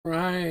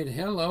right,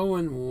 hello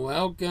and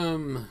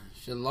welcome.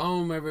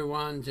 Shalom,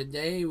 everyone.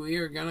 Today we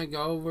are going to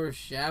go over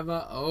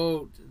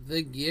Shavuot,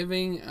 the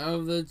giving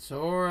of the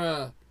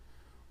Torah.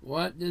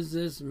 What does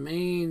this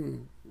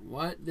mean?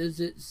 What does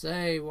it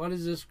say? What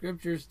is the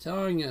scriptures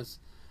telling us?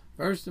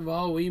 First of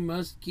all, we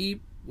must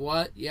keep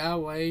what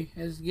Yahweh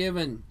has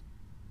given.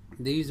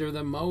 These are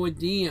the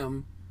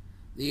Moedim,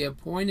 the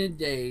appointed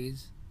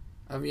days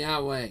of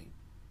Yahweh.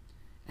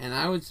 And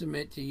I would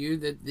submit to you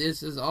that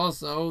this is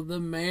also the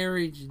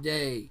marriage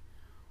day.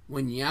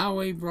 When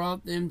Yahweh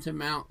brought them to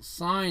Mount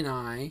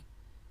Sinai,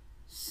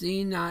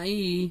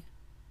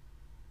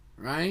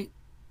 right?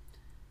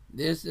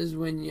 This is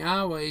when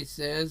Yahweh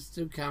says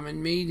to come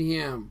and meet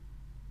him.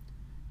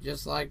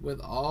 Just like with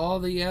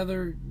all the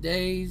other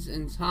days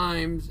and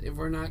times, if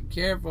we're not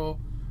careful,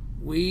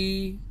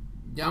 we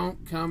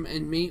don't come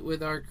and meet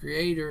with our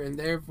Creator, and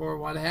therefore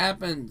what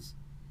happens?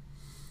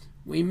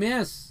 We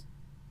miss.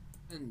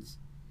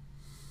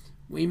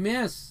 We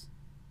miss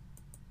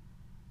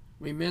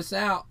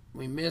out.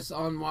 We miss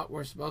on what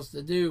we're supposed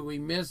to do. We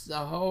miss the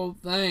whole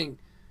thing.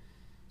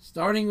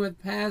 Starting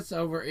with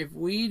Passover, if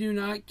we do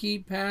not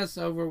keep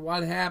Passover,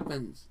 what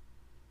happens?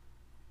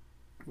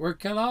 We're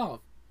cut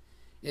off.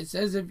 It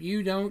says if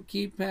you don't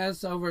keep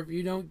Passover, if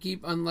you don't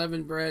keep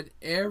unleavened bread,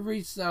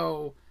 every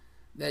soul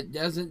that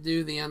doesn't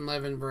do the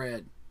unleavened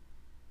bread,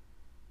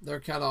 they're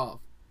cut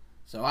off.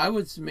 So I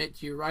would submit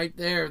to you right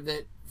there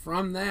that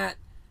from that,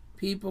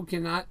 people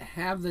cannot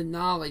have the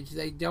knowledge.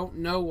 They don't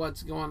know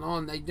what's going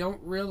on. They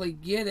don't really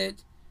get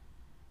it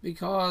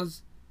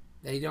because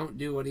they don't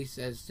do what he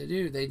says to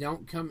do. They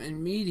don't come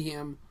and meet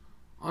him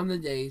on the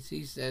days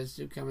he says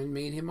to come and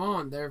meet him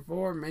on.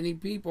 Therefore, many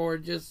people are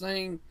just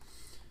saying,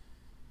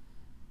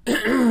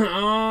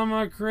 I'm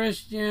a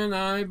Christian,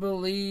 I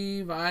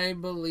believe,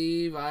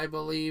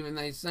 and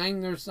they sing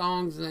their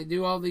songs and they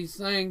do all these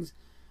things,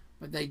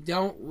 but they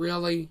don't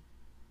really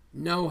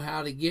know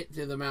how to get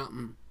to the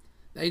mountain.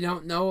 They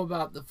don't know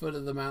about the foot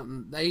of the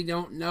mountain. They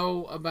don't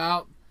know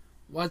about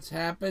what's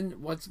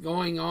happened, what's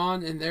going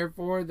on, and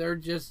therefore they're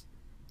just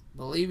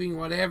believing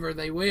whatever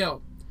they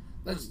will.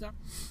 Let's start.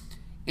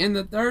 In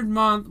the 3rd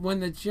month, when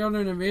the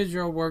children of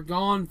Israel were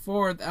gone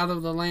forth out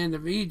of the land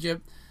of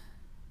Egypt,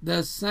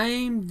 the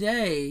same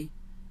day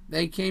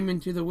they came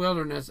into the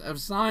wilderness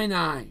of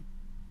Sinai,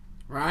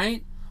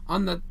 right?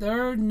 On the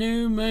 3rd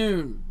new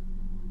moon.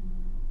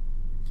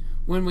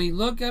 When we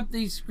look up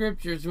these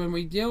scriptures, when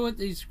we deal with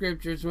these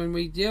scriptures, when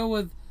we deal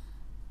with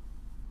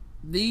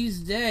these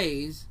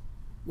days,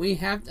 we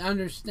have to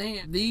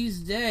understand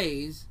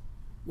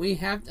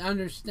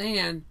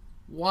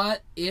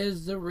what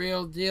is the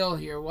real deal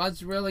here,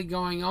 what's really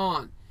going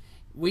on.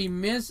 We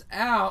miss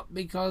out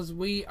because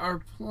we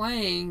are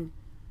playing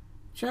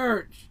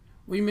church.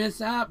 We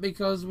miss out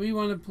because we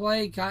want to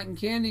play cotton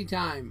candy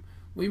time.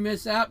 We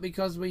miss out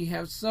because we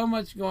have so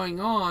much going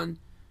on.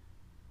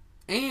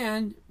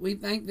 And we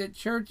think that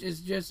church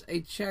is just a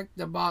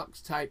check-the-box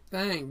type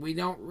thing. We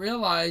don't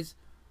realize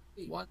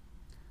what.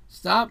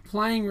 Stop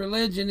playing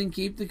religion and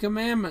keep the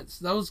commandments.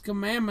 Those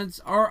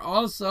commandments are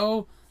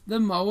also the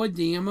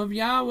Moedim of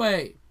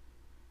Yahweh.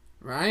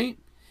 Right?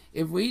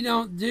 If we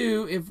don't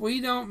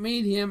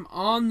meet him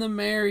on the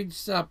marriage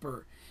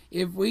supper,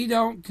 if we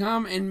don't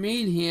come and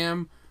meet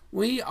him,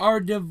 we are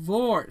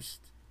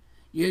divorced.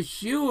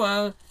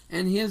 Yeshua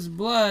and his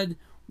blood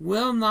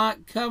will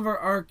not cover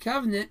our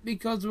covenant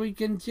because we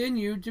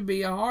continue to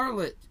be a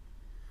harlot.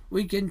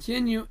 We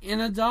continue in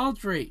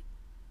adultery.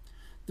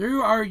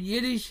 Through our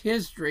Yiddish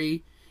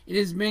history, it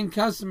has been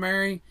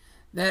customary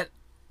that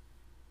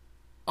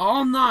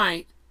all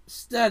night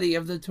study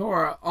of the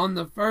Torah on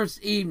the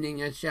first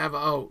evening of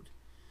Shavuot.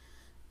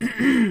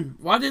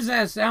 What does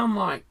that sound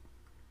like?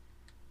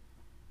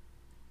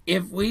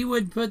 If we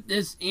would put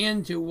this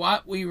into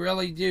what we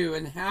really do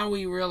and how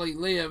we really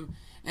live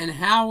and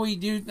how we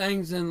do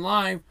things in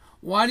life,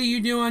 what do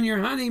you do on your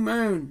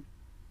honeymoon?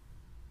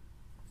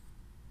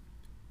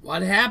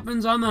 What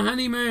happens on the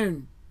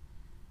honeymoon?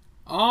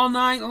 All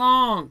night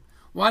long.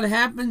 What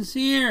happens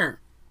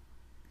here?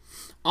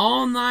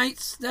 All night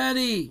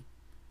study.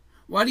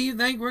 What do you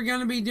think we're going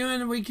to be doing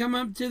when we come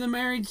up to the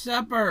marriage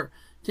supper,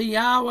 to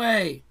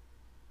Yahweh?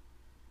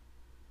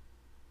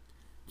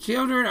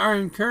 Children are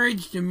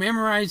encouraged to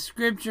memorize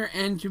scripture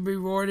and to be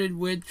rewarded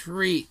with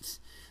treats.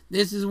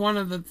 This is one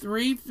of the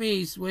 3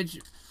 feasts which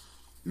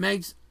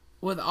makes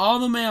with all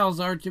the males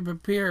are to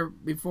prepare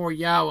before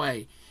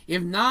Yahweh.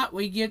 If not,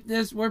 we get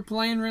this, we're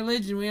playing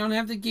religion. We don't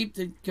have to keep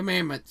the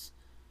commandments.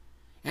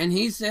 And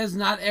he says,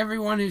 not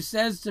everyone who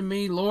says to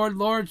me, Lord,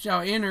 Lord,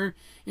 shall enter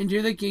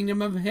into the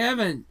kingdom of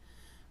heaven,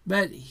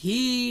 but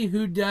he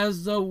who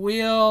does the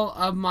will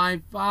of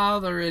my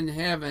Father in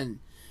heaven.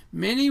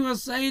 Many will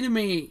say to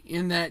me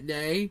in that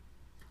day,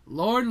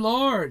 Lord,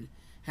 Lord,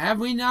 have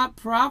we not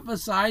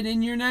prophesied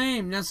in your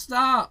name? Now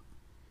stop.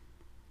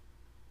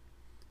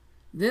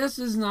 This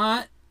is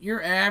not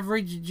your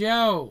average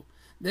Joe.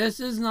 This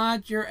is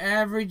not your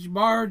average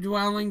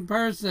bar-dwelling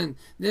person.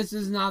 This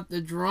is not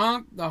the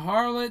drunk, the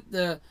harlot,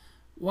 the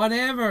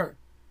whatever.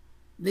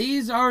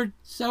 These are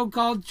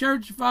so-called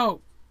church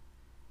folk.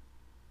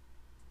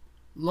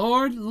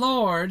 Lord,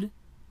 Lord,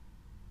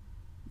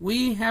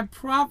 we have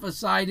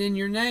prophesied in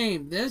your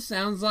name. This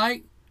sounds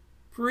like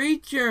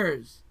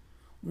preachers,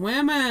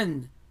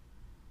 women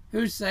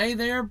who say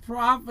they're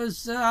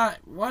prophesy,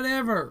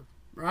 whatever,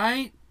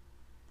 right?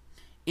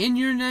 In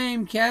your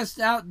name cast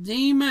out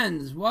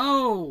demons.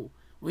 Whoa,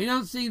 we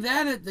don't see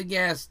that at the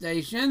gas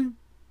station.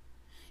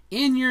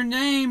 In your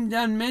name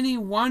done many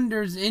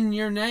wonders in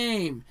your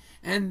name.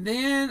 And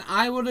then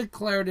I will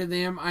declare to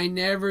them, I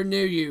never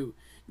knew you.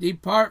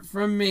 Depart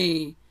from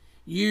me,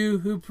 you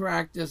who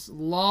practice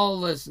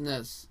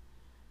lawlessness.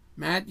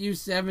 Matthew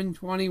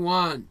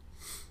 7:21.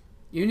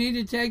 You need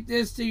to take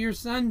this to your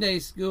Sunday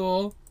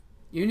school.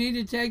 You need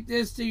to take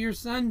this to your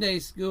Sunday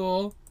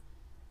school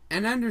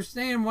and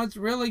understand what's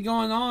really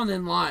going on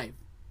in life.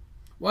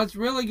 What's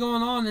really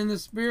going on in the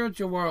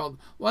spiritual world.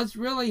 What's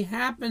really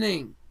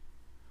happening.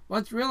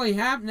 What's really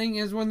happening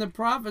is when the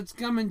prophets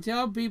come and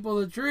tell people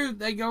the truth,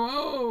 they go,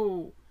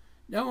 oh,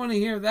 don't want to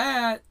hear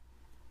that.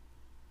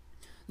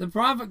 The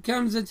prophet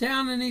comes to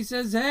town and he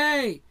says,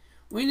 hey,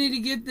 we need to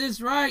get this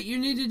right. You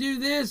need to do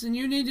this and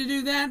you need to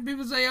do that. And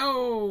people say,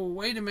 oh,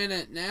 wait a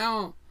minute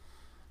now.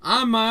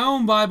 I'm my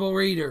own Bible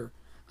reader.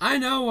 I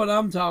know what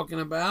I'm talking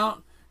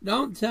about.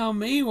 Don't tell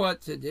me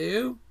what to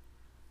do.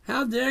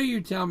 How dare you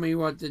tell me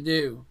what to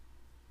do?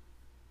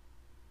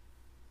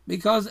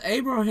 Because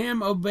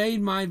Abraham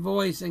obeyed my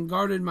voice and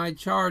guarded my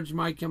charge,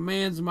 my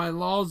commands, my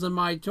laws, and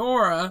my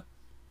Torah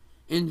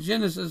in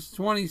Genesis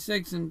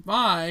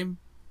 26:5.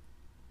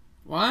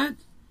 What?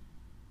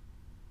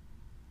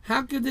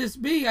 How could this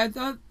be? I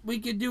thought we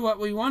could do what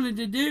we wanted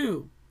to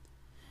do.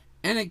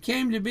 And it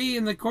came to be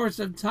in the course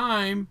of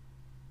time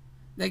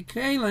that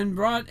Cain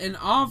brought an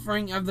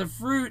offering of the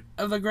fruit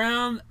of the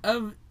ground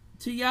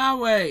to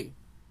Yahweh.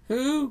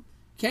 Who?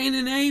 Cain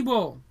and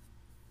Abel.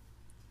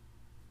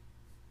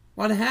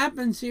 What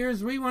happens here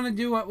is we want to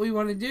do what we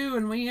want to do,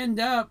 and we end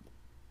up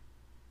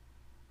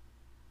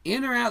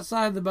in or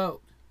outside the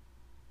boat.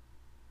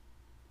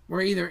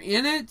 We're either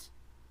in it.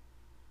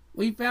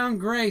 We found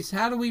grace.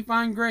 How do we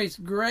find grace?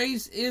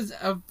 Grace is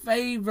a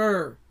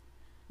favor.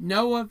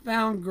 Noah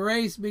found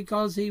grace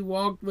because he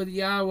walked with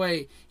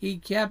Yahweh. He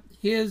kept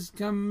his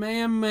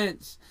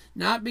commandments.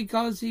 Not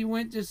because he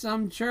went to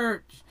some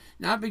church.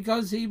 Not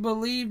because he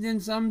believed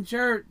in some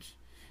church.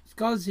 It's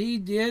because he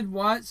did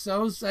what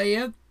so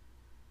saith.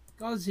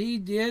 Because he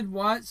did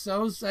what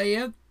so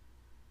saith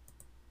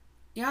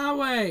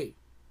Yahweh.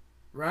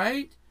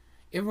 Right?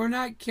 If we're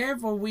not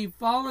careful, we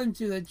fall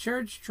into the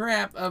church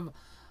trap of,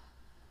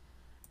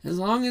 as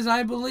long as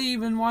I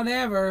believe in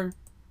whatever,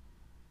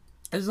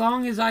 as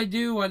long as I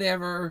do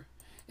whatever,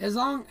 as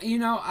long,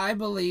 I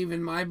believe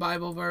in my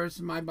Bible verse,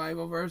 and my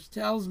Bible verse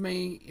tells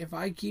me if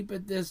I keep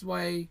it this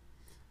way,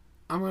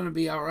 I'm going to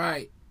be all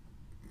right.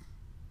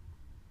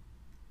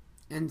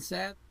 And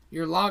Seth,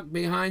 you're locked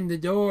behind the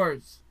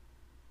doors.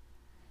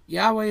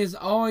 Yahweh has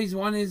always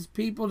wanted his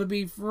people to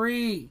be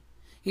free.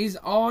 He's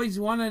always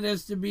wanted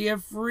us to be a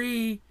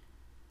free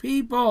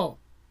people.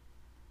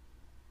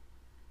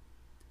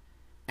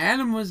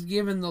 Adam was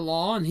given the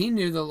law, and he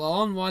knew the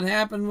law, and what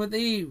happened with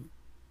Eve?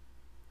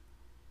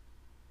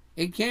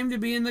 It came to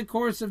be in the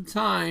course of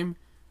time,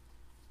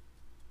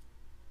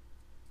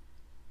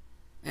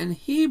 and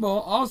Hebel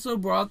also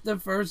brought the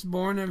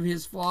firstborn of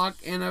his flock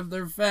and of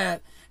their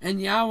fat.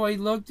 And Yahweh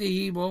looked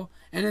to Hebel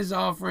and his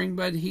offering,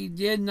 but he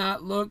did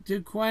not look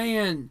to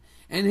Cain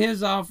and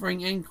his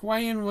offering. And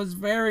Cain was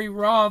very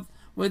wroth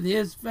with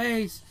his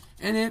face,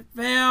 and it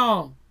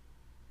fell.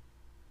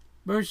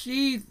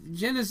 Bereshith,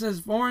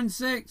 Genesis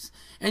 4:6.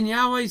 And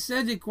Yahweh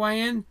said to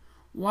Cain,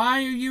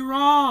 why are you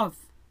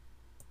wroth?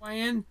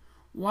 Cain,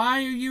 why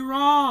are you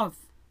wroth?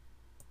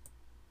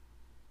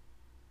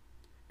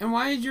 And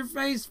why is your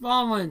face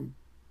fallen?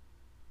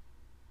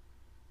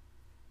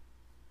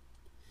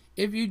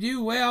 If you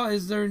do well,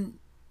 is there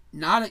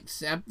not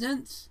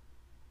acceptance?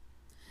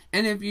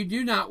 And if you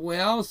do not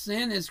well,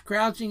 sin is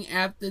crouching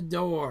at the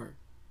door.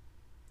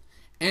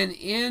 And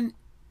in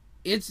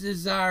its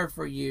desire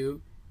for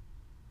you,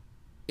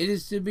 it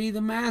is to be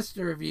the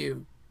master of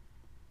you.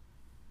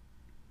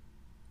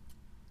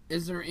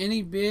 Is there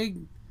any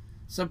big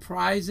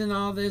surprise in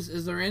all this?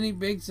 Is there any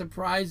big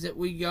surprise that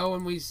we go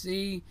and we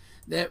see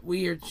that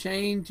we are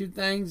chained to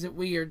things, that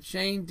we are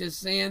chained to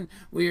sin,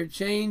 we are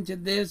chained to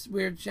this,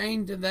 we are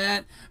chained to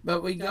that,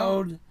 but we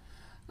go,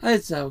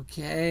 it's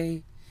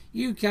okay.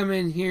 You come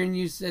in here and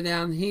you sit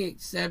down, he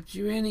accepts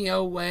you any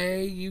old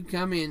way, you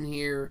come in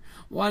here.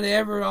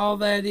 Whatever all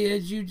that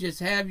is, you just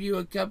have you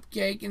a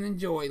cupcake and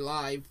enjoy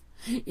life.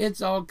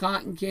 It's all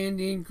cotton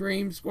candy and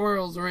cream,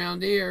 squirrels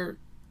around here.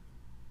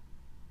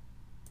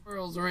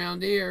 Squirrels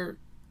around here.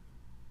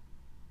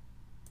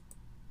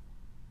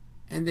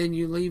 And then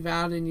you leave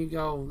out and you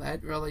go,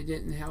 that really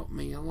didn't help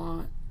me a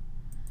lot.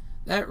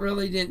 That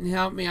really didn't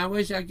help me. I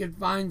wish I could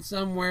find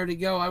somewhere to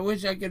go. I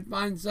wish I could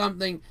find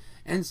something.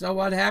 And so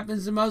what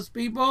happens to most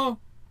people?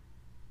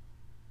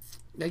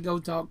 They go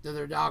talk to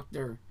their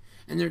doctor.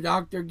 And their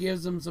doctor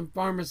gives them some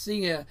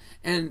pharmacia.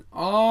 And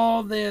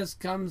all this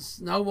comes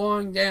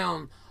snowballing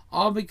down.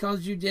 All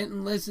because you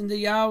didn't listen to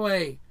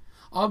Yahweh.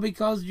 all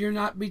because you're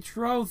not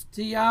betrothed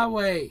to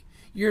Yahweh.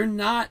 You're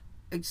not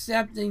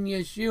accepting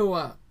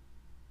Yeshua.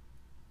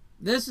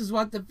 This is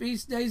what the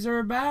feast days are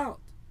about.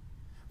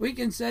 We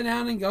can sit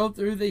down and go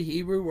through the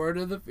Hebrew word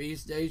of the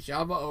feast day,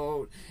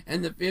 Shavuot,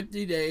 and the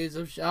 50 days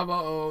of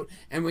Shavuot,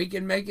 and we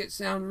can make it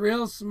sound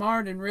real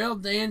smart and real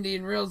dandy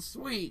and real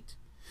sweet.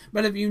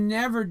 But if you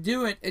never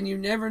do it and you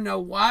never know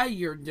why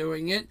you're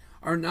doing it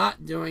or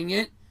not doing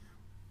it,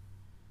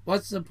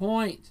 what's the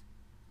point?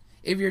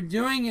 If you're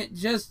doing it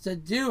just to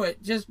do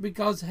it, just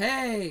because,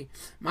 hey,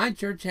 my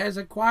church has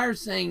a choir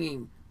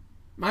singing,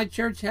 my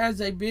church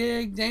has a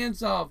big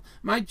dance-off,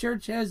 my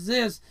church has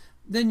this,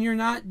 then you're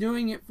not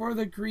doing it for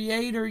the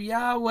Creator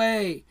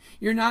Yahweh.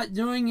 You're not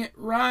doing it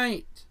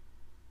right.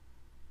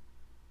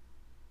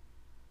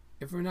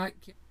 If we're not...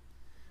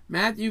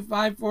 Matthew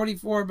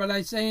 5:44, but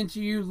I say unto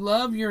you,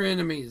 love your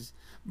enemies.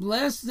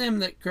 Bless them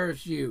that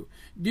curse you.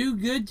 Do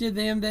good to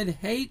them that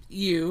hate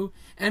you,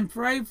 and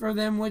pray for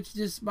them which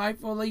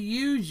despitefully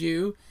use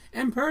you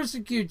and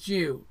persecute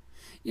you.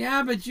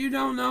 Yeah, but you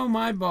don't know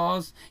my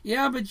boss.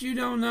 Yeah, but you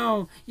don't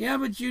know. Yeah,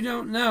 but you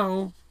don't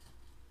know.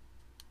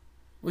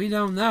 We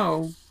don't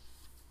know.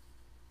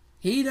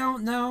 He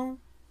don't know.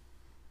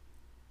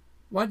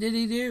 What did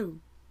he do?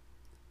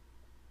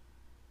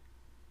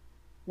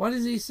 What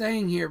is he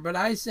saying here? But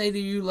I say to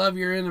you, love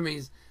your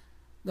enemies.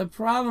 The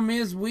problem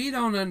is we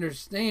don't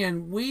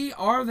understand. We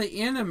are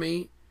the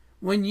enemy.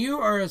 When you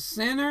are a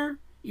sinner,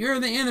 you're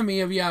the enemy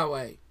of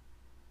Yahweh.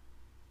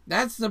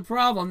 That's the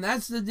problem.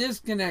 That's the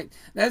disconnect.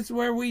 That's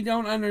where we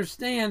don't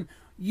understand.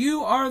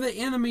 You are the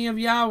enemy of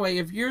Yahweh.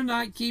 If you're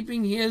not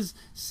keeping His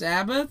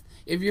Sabbath,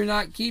 if you're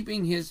not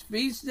keeping His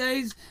feast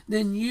days,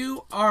 then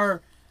you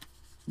are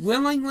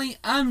willingly,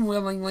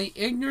 unwillingly,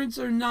 ignorance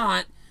or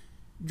not,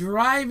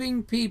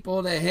 driving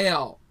people to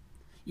hell.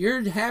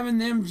 You're having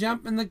them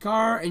jump in the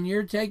car and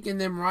you're taking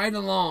them right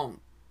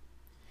along.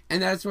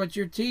 And that's what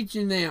you're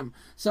teaching them.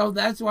 So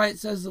that's why it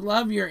says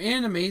love your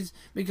enemies,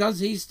 because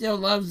He still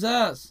loves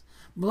us.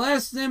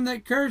 Bless them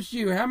that curse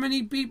you. How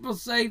many people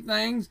say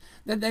things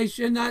that they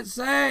should not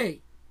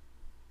say?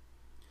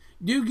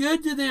 Do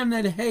good to them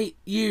that hate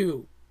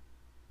you.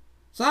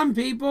 Some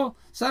people,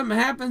 something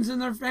happens in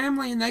their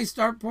family and they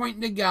start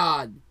pointing to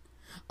God.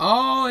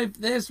 Oh, if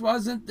this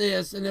wasn't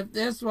this, and if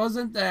this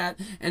wasn't that,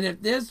 and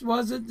if this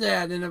wasn't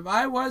that, and if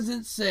I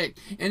wasn't sick,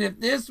 and if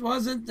this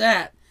wasn't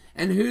that.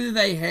 And who do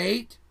they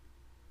hate?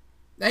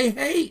 They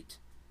hate.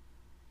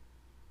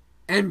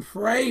 And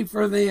pray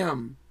for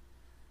them.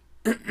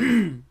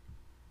 And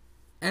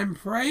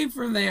pray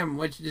for them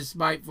which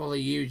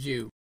despitefully use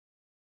you.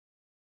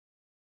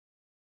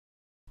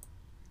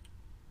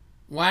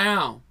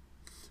 Wow.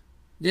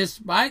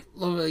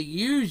 Despitefully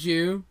use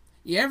you.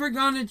 You ever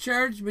gone to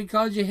church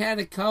because you had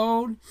a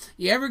cold?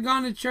 You ever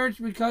gone to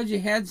church because you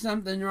had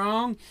something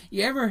wrong?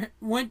 You ever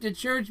went to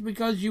church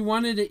because you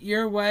wanted it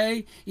your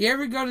way? You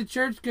ever go to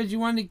church because you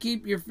wanted to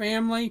keep your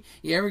family?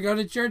 You ever go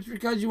to church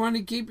because you wanted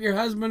to keep your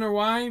husband or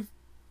wife?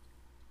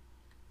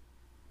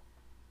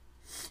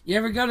 You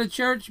ever go to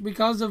church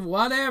because of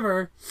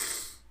whatever,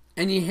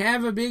 and you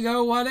have a big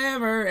old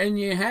whatever, and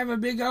you have a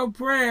big old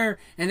prayer,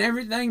 and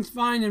everything's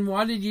fine, and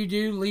what did you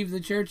do? Leave the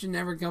church and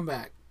never come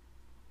back.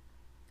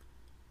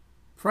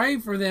 Pray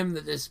for them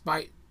that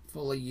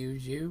despitefully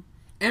use you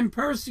and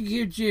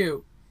persecute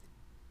you.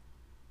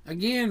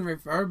 Again,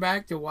 refer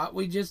back to what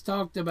we just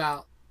talked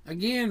about.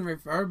 Again,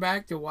 refer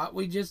back to what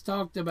we just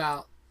talked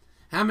about.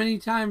 How many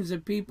times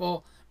have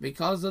people,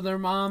 because of their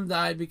mom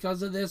died,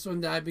 because of this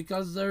one died,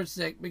 because they're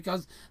sick,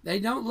 because they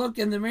don't look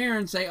in the mirror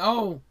and say,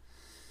 oh,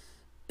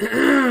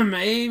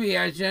 maybe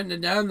I shouldn't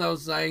have done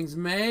those things.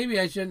 Maybe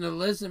I shouldn't have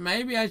listened.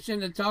 Maybe I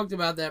shouldn't have talked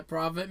about that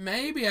prophet.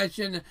 Maybe I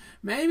should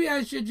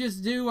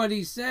just do what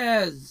he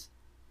says.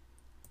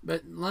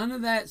 But none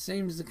of that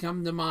seems to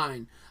come to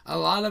mind. A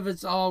lot of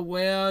it's all,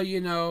 well, you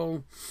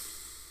know,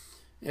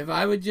 if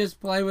I would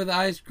just play with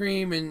ice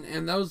cream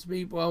and those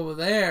people over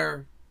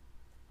there.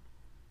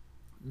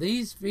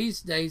 These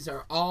feast days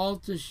are all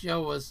to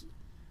show us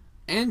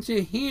and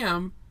to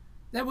Him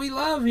that we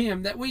love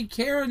Him, that we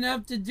care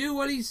enough to do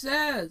what He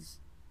says.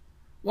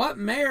 What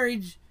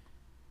marriage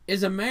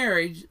is a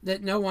marriage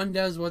that no one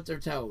does what they're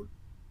told?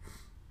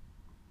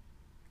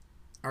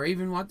 Or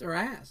even what they're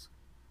asked?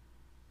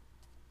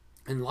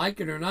 And like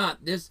it or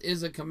not, this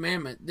is a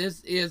commandment.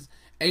 This is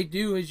a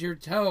do as you're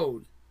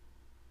told.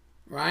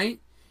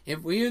 Right?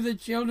 If we are the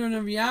children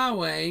of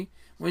Yahweh,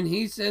 when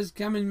He says,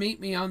 come and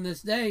meet me on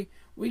this day,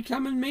 we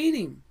come and meet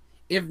Him.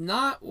 If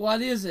not,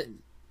 what is it?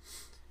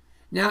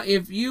 Now,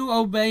 if you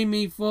obey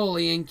me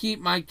fully and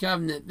keep my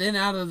covenant, then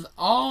out of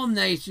all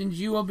nations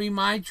you will be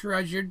my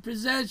treasured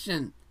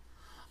possession,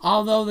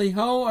 although the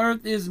whole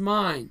earth is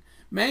mine.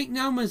 Make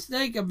no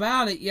mistake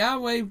about it,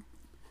 Yahweh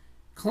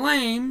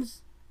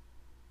claims,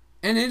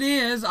 and it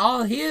is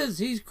all His.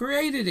 He's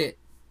created it,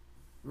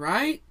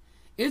 right?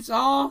 It's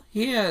all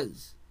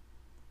His.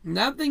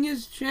 Nothing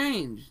has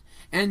changed.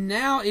 And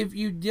now if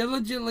you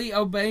diligently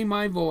obey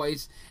my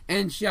voice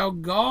and shall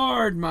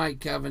guard my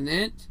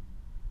covenant,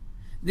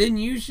 then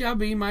you shall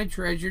be my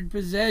treasured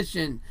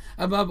possession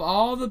above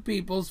all the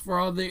peoples, for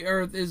all the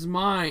earth is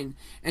mine,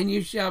 and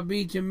you shall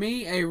be to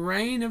me a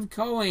reign of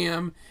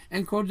Koam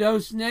and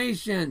Kodos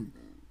nation.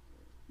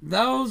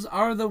 Those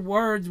are the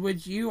words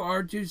which you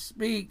are to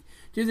speak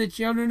to the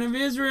children of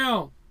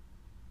Israel.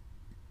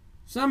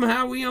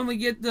 Somehow we only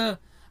get the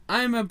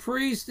I'm a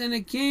priest and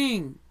a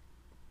king.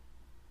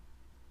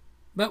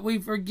 But we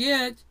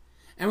forget,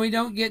 and we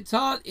don't get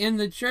taught in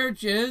the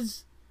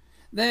churches,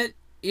 that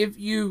if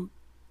you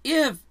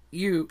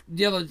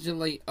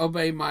diligently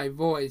obey my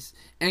voice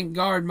and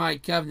guard my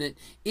covenant,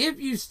 if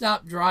you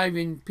stop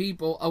driving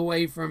people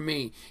away from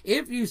me,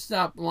 if you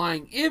stop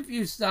lying, if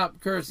you stop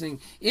cursing,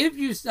 if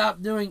you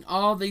stop doing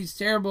all these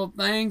terrible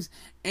things,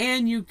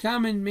 and you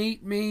come and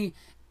meet me,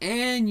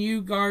 and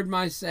you guard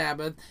my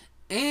Sabbath,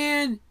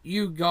 and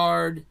you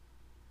guard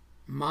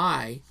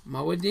my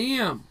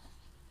Moedim.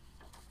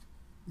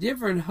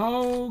 Different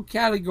whole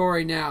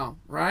category now,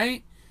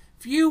 right?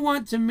 Few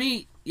want to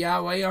meet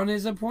Yahweh on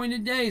his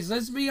appointed days.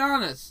 Let's be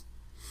honest.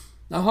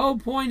 The whole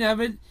point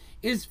of it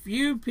is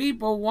few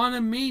people want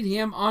to meet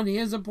him on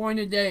his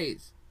appointed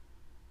days.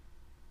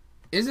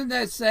 Isn't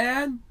that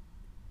sad?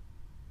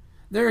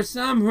 There are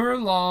some who are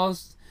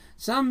lost,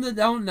 some that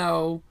don't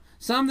know,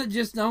 some that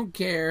just don't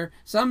care,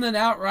 some that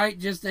outright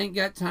just ain't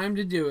got time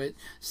to do it,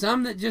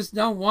 some that just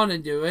don't want to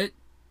do it.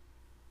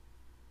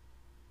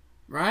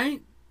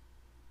 Right?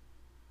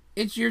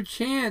 It's your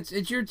chance.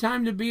 It's your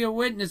time to be a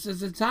witness.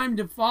 It's a time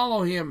to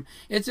follow him.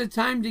 It's a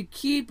time to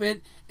keep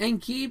it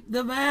and keep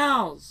the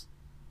vows.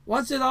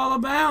 What's it all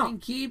about?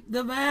 And keep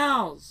the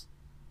vows.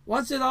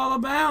 What's it all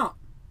about?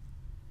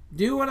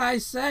 Do what I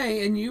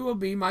say and you will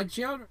be my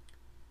children.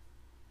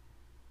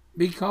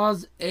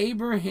 Because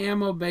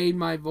Abraham obeyed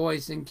my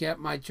voice and kept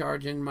my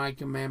charge and my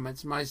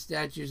commandments, my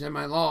statutes and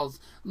my laws.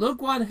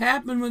 Look what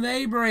happened with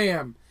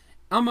Abraham.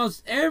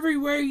 Almost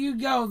everywhere you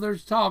go,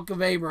 there's talk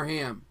of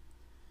Abraham.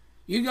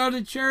 You go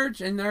to church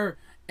and they're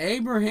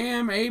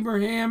Abraham,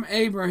 Abraham,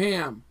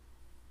 Abraham.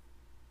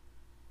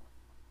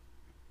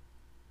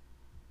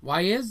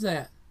 Why is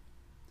that?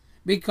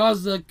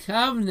 Because the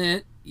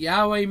covenant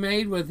Yahweh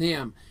made with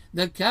him.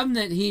 The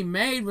covenant he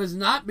made was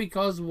not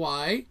because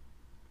why?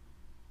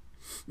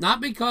 Not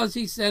because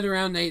he sat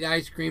around and ate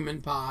ice cream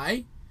and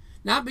pie.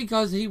 Not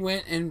because he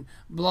went and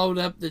blowed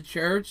up the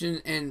church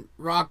and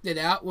rocked it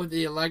out with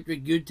the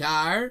electric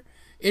guitar.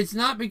 It's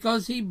not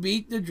because he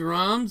beat the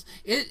drums.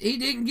 He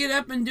didn't get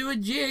up and do a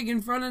jig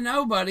in front of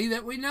nobody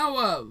that we know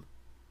of.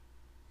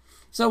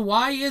 So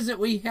why is it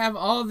we have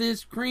all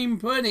this cream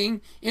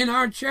pudding in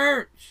our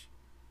church?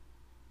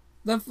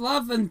 The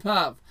fluff and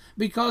puff.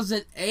 Because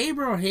that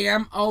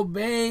Abraham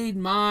obeyed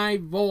my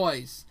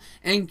voice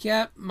and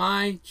kept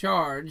my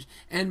charge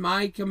and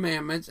my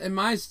commandments and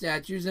my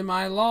statutes and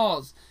my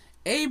laws.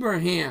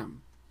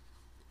 Abraham.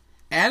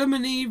 Adam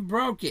and Eve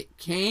broke it.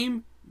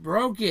 Cain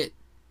broke it.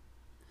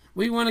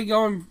 We want to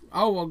go and,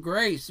 oh, well,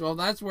 grace. Well,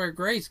 that's where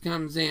grace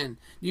comes in.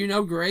 Do you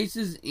know grace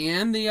is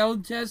in the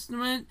Old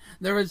Testament?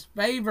 There is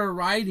favor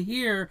right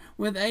here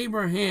with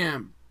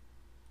Abraham.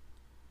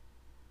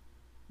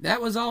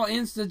 That was all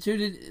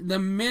instituted the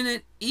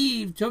minute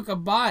Eve took a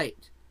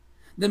bite.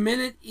 The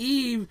minute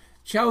Eve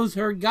chose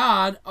her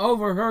God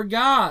over her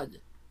God.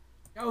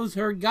 Chose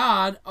her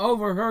God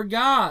over her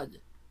God.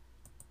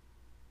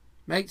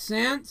 Make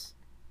sense?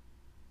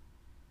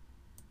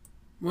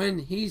 When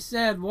he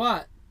said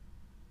what?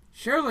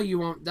 Surely you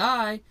won't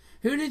die.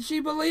 Who did she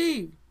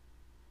believe?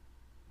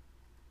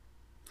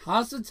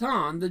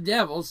 Hasatan, the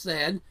devil,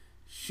 said,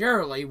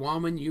 surely,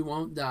 woman, you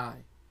won't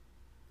die.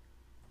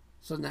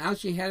 So now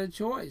she had a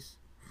choice.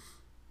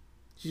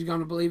 She's going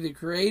to believe the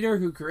Creator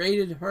who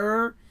created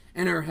her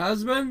and her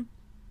husband,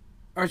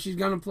 or she's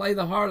going to play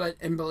the harlot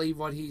and believe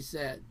what he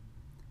said.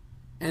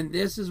 And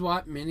this is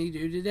what many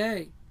do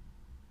today.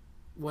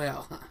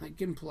 Well, I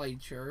can play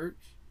church.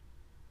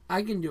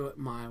 I can do it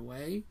my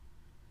way.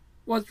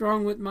 What's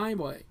wrong with my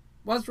way?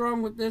 What's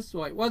wrong with this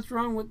way? What's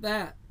wrong with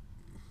that?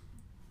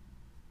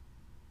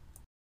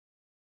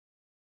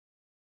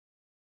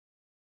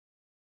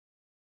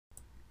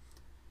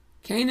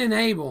 Cain and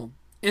Abel.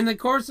 In the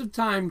course of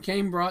time,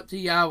 Cain brought to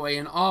Yahweh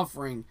an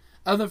offering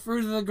of the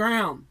fruit of the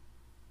ground.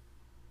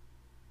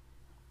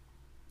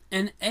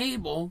 And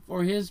Abel,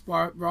 for his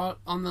part, brought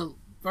on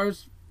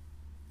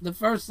the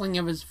firstling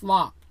of his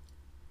flock.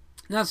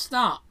 Now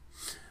stop.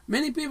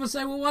 Many people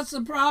say, well, what's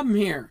the problem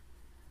here?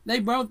 They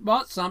both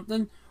bought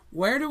something.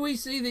 Where do we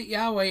see that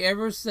Yahweh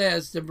ever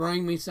says to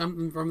bring me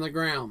something from the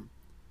ground?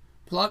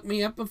 Pluck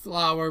me up a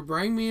flower,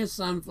 bring me a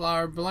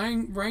sunflower,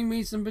 bring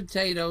me some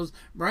potatoes,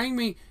 bring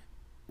me...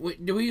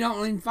 We don't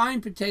even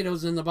find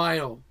potatoes in the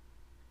Bible.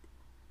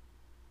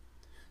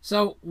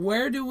 So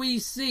where do we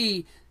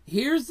see...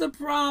 Here's the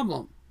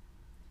problem.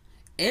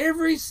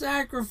 Every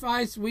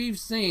sacrifice we've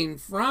seen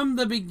from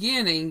the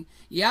beginning,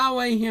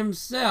 Yahweh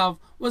himself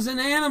was an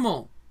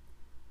animal.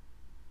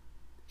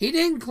 He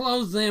didn't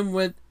clothe them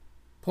with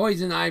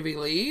poison ivy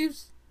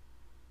leaves.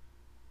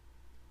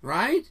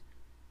 Right?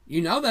 You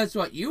know that's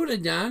what you would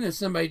have done if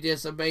somebody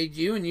disobeyed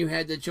you and you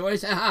had the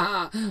choice.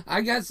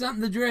 I got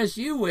something to dress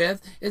you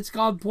with. It's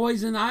called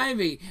poison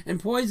ivy and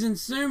poison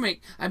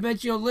sumac. I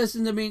bet you'll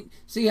listen to me.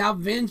 See how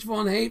vengeful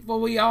and hateful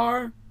we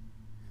are?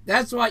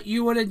 That's what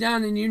you would have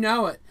done, and you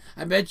know it.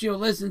 I bet you'll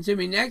listen to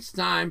me next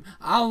time.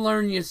 I'll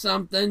learn you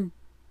something.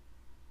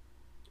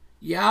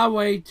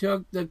 Yahweh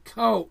took the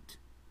coat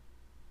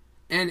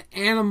and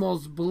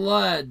animal's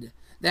blood.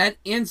 That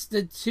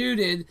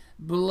instituted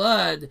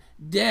blood,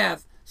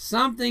 death.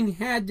 Something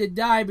had to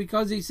die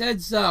because he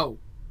said so.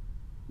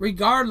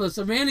 Regardless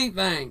of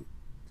anything.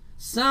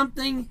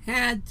 Something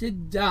had to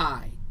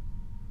die.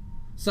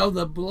 So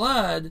the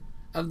blood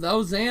of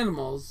those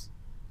animals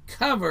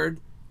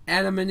covered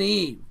Adam and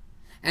Eve.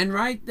 And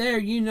right there,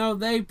 you know,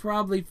 they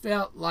probably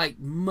felt like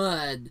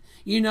mud.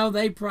 You know,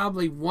 they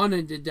probably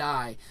wanted to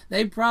die.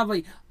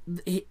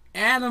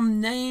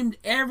 Adam named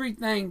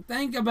everything.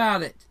 Think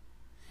about it.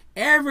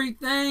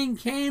 Everything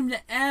came to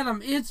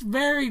Adam. It's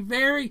very,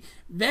 very,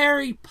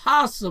 very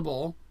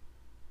possible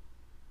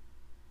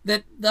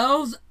that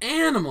those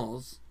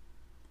animals,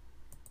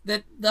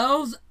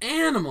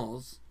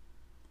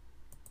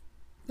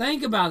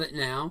 think about it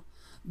now,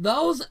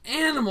 those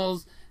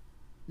animals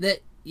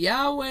that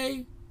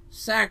Yahweh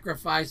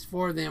sacrificed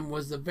for them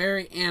was the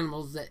very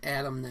animals that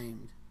Adam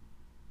named.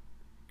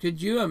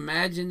 Could you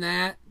imagine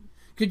that?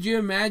 Could you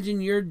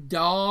imagine your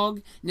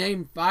dog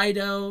named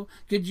Fido?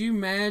 Could you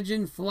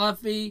imagine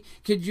Fluffy?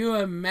 Could you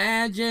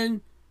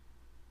imagine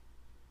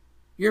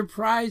your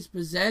prized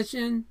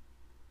possession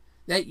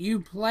that you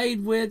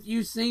played with,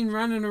 you seen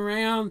running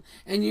around,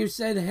 and you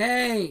said,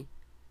 hey,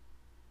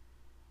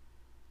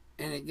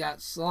 and it got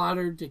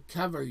slaughtered to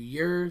cover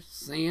your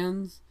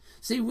sins?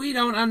 See, we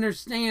don't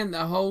understand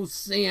the whole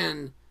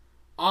sin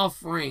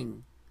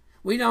offering.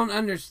 We don't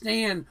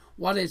understand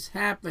what has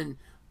happened.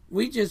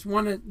 We just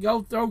want to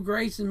go throw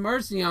grace and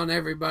mercy on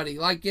everybody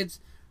like it's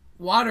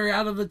water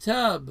out of a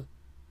tub.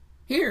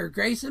 Here,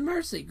 grace and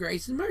mercy,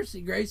 grace and mercy,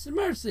 grace and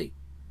mercy.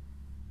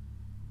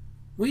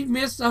 We've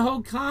missed the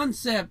whole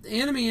concept. The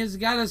enemy has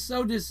got us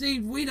so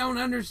deceived we don't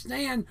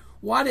understand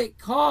what it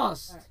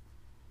costs.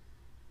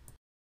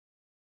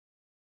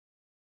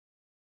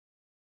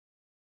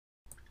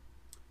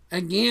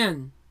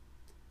 Again,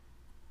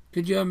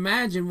 could you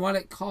imagine what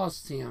it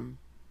cost him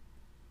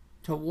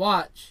to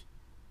watch?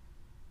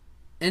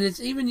 And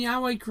it's even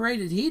Yahweh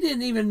created. He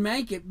didn't even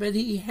make it, but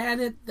he had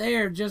it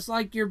there just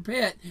like your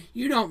pet.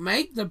 You don't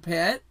make the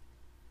pet,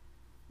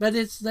 but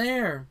it's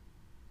there.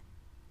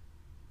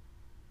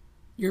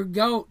 Your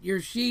goat,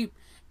 your sheep,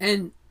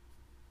 and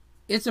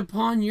it's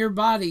upon your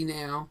body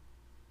now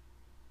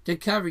to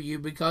cover you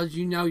because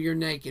you know you're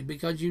naked,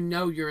 because you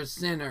know you're a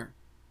sinner.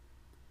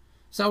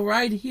 So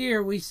right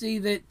here we see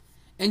that,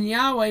 and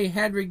Yahweh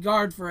had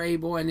regard for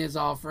Abel and his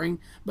offering,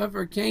 but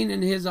for Cain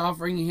and his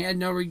offering he had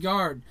no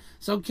regard.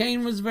 So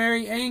Cain was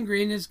very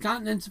angry and his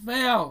countenance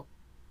fell.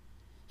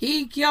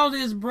 He killed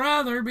his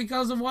brother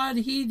because of what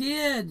he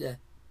did.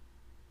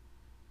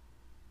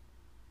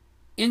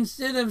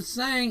 Instead of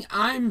saying,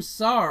 I'm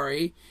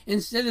sorry,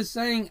 instead of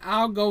saying,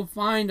 I'll go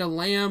find a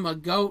lamb, a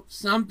goat,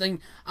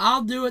 something,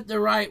 I'll do it the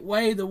right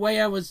way, the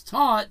way I was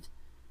taught.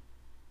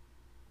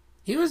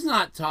 He was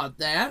not taught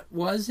that,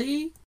 was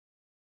he?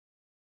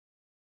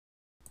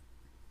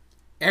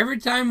 Every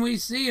time we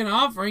see an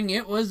offering,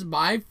 it was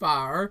by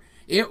fire.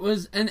 It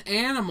was an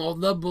animal,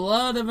 the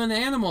blood of an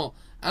animal.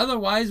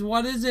 Otherwise,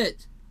 what is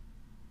it?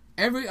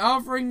 Every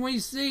offering we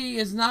see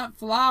is not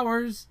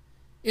flowers.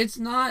 It's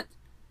not,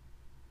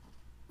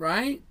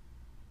 right?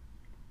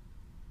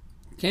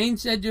 Cain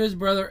said to his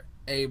brother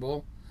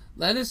Abel,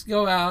 let us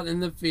go out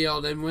in the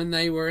field. And when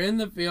they were in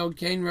the field,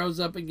 Cain rose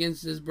up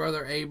against his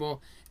brother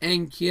Abel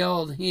and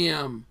killed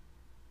him.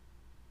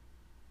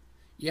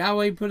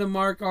 Yahweh put a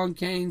mark on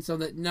Cain so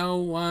that no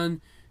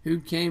one who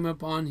came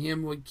upon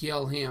him would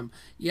kill him.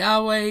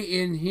 Yahweh,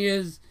 in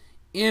his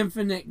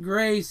infinite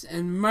grace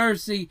and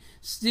mercy,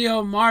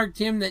 still marked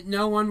him that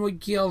no one would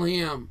kill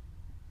him.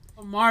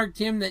 Marked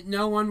him that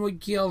no one would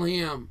kill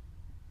him,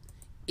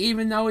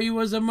 even though he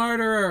was a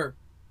murderer.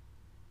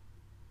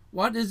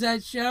 What does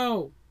that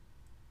show?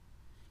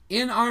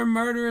 In our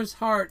murderous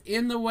heart,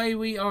 in the way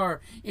we are,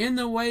 in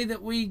the way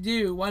that we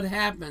do, what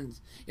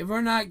happens? If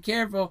we're not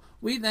careful,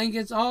 we think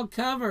it's all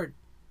covered.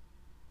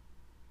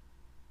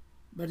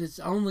 But it's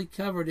only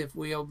covered if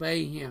we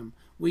obey him.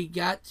 We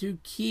got to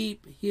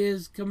keep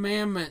his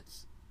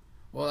commandments.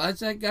 Well,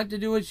 that's got to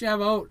do with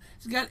Shavuot.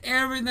 It's got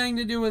everything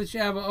to do with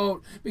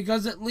Shavuot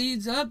because it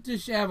leads up to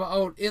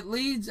Shavuot. It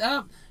leads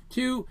up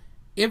to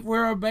if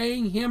we're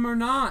obeying him or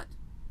not.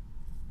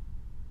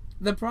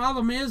 The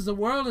problem is the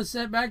world has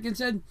sat back and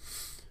said,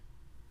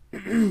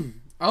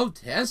 Old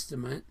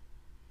Testament?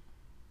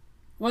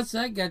 What's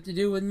that got to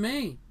do with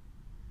me?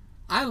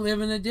 I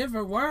live in a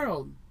different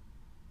world.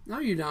 No,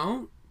 you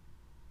don't.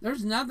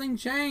 There's nothing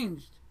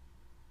changed.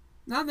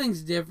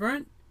 Nothing's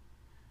different.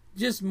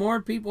 Just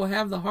more people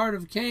have the heart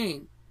of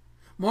Cain.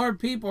 More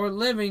people are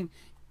living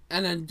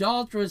an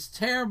adulterous,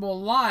 terrible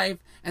life,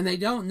 and they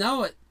don't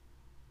know it.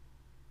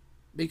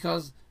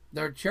 Because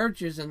their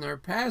churches and their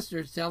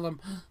pastors tell them,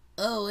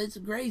 Oh, it's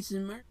grace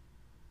and mercy.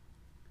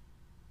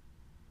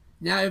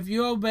 Now, if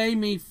you obey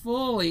me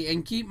fully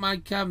and keep my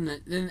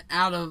covenant, then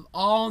out of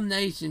all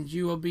nations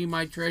you will be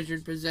my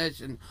treasured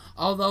possession,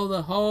 although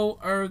the whole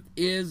earth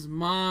is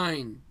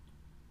mine.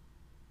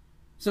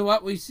 So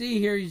what we see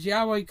here is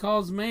Yahweh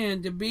calls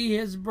man to be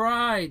his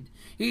bride.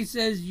 He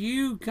says,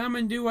 you come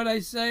and do what I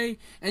say,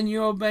 and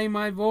you obey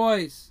my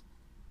voice.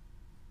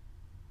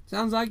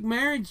 Sounds like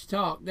marriage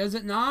talk, does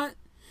it not?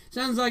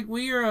 Sounds like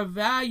we are a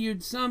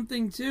valued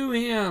something to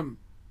him.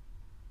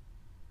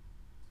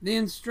 The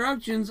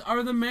instructions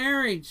are the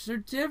marriage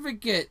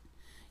certificate.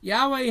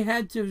 Yahweh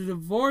had to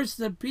divorce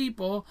the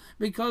people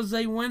because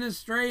they went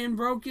astray and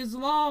broke his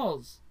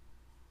laws.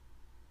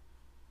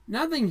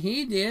 Nothing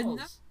he did.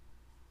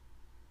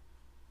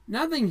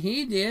 Nothing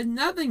he did.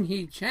 Nothing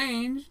he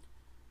changed.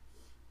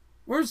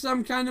 We're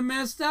some kind of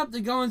messed up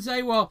to go and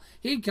say, well,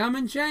 he come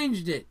and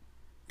changed it.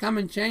 Come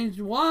and changed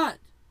what?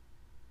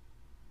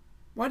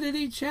 What did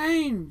he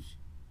change?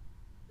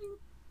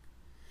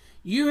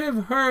 You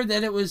have heard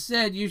that it was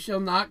said, you shall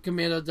not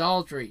commit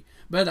adultery.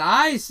 But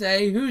I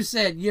say, who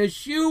said?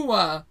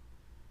 Yeshua,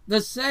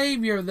 the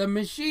Savior, the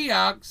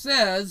Mashiach,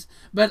 says,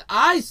 but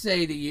I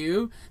say to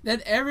you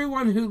that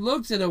everyone who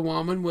looks at a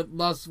woman with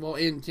lustful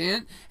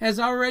intent has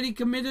already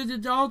committed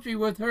adultery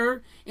with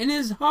her in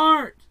his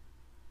heart.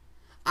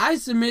 I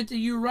submit to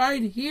you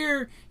right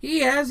here, he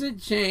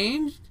hasn't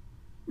changed.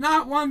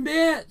 Not one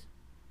bit.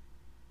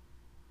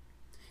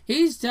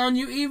 He's telling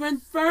you even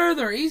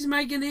further. He's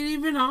making it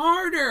even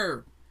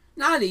harder,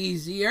 not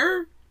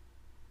easier.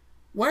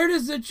 Where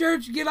does the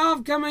church get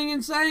off coming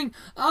and saying,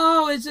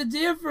 oh, it's a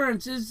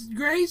difference. It's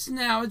grace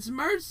now. It's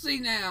mercy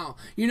now.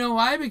 You know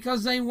why?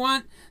 Because they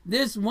want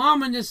this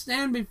woman to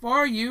stand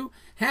before you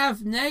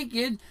half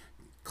naked,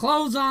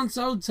 clothes on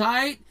so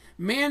tight,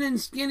 men in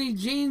skinny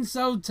jeans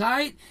so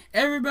tight,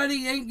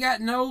 everybody ain't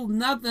got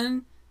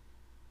nothing,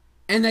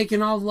 and they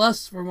can all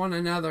lust for one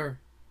another.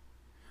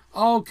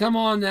 Oh, come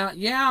on now.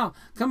 Yeah,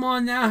 come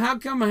on now. How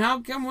come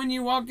when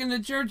you walk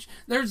into church,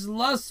 there's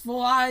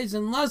lustful eyes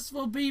and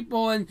lustful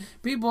people, and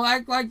people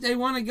act like they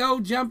want to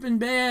go jump in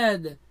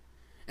bed.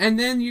 And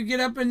then you get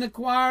up in the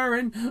choir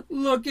and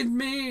look at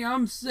me,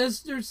 I'm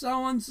sister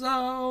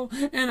so-and-so,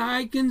 and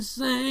I can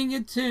sing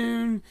a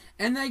tune.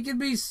 And they could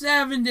be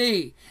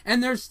 70,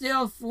 and they're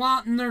still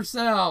flaunting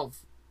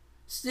themselves,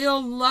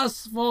 still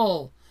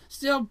lustful,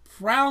 still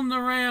prowling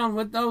around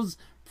with those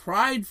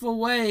prideful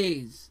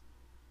ways.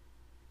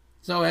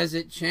 So has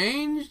it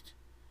changed?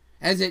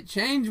 Has it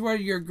changed where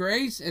your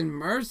grace and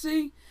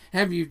mercy?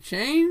 Have you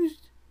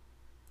changed?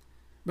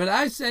 But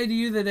I say to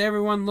you that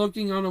everyone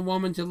looking on a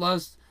woman to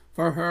lust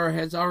for her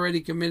has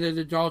already committed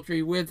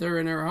adultery with her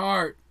in her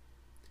heart,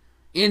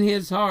 in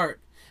his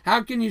heart.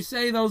 How can you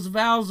say those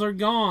vows are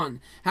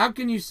gone? How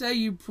can you say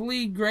you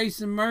plead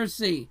grace and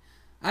mercy?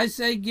 I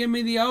say, give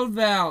me the old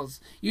vows.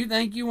 You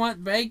think you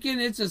want bacon?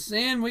 It's a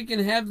sin. We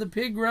can have the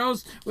pig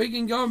roast. We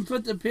can go and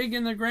put the pig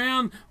in the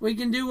ground. We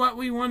can do what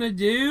we want to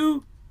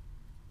do.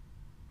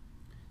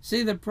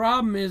 See, the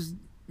problem is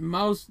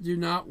most do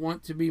not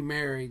want to be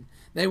married.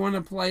 They want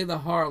to play the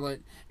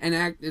harlot and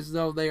act as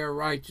though they are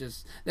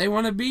righteous. They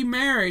want to be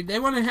married. They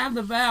want to have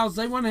the vows.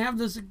 They want to have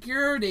the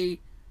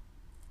security.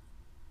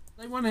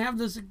 They want to have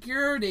the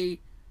security,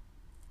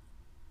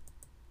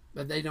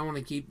 but they don't want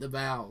to keep the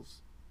vows.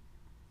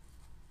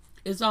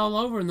 It's all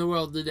over in the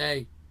world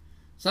today.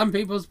 Some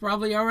people's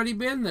probably already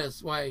been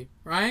this way,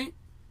 right?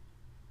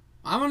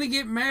 I want to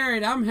get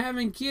married. I'm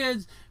having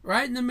kids.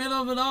 Right in the middle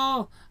of it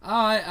all,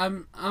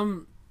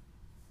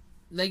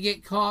 they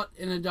get caught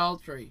in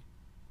adultery.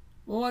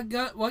 Well,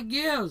 what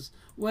gives?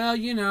 Well,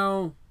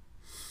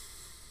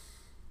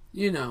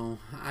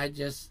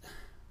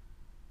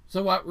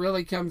 So what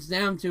really comes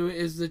down to it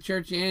is the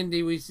church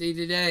Andy we see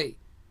today.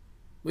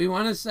 We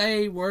want to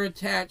say we're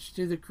attached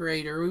to the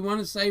Creator. We want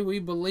to say we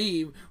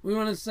believe. We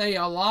want to say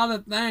a lot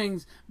of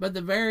things, but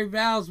the very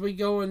vows we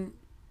go and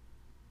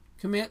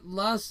commit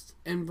lust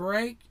and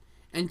break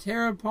and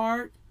tear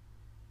apart.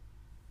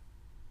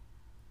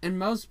 And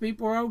most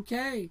people are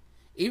okay.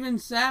 Even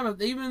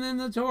Sabbath, even in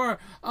the Torah.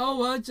 Oh,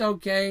 well, it's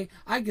okay.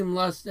 I can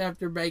lust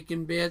after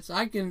bacon bits.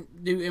 I can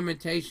do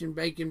imitation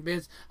bacon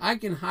bits. I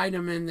can hide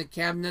them in the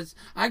cabinets.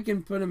 I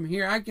can put them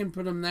here. I can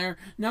put them there.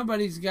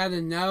 Nobody's got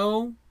to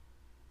know.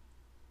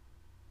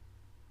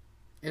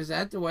 Is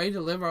that the way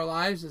to live our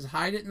lives? Is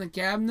hide it in the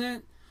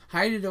cabinet?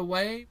 Hide it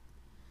away?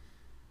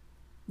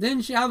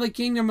 Then shall the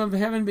kingdom of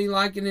heaven be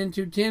likened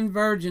unto 10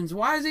 virgins.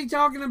 Why is he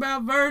talking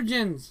about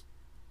virgins?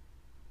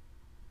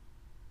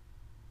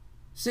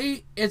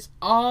 See, it's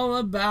all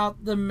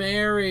about the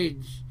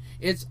marriage.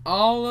 It's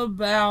all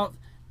about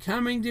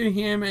coming to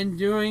him and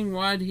doing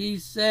what he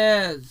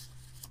says.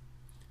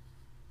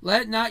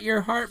 Let not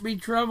your heart be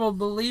troubled.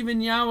 Believe in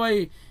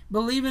Yahweh.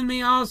 Believe in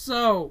me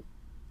also.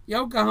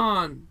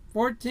 Yochanan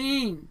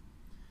 14.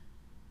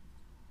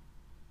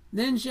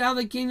 Then shall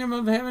the kingdom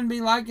of heaven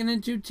be likened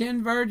unto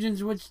 10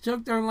 virgins which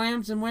took their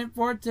lamps and went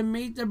forth to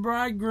meet the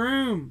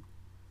bridegroom.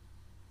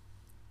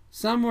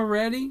 Some were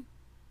ready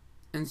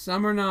and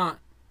some are not.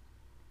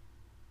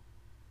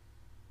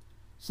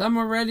 Some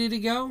are ready to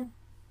go,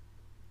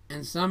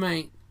 and some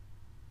ain't.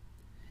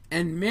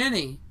 And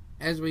many,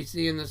 as we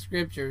see in the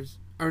scriptures,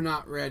 are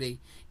not ready.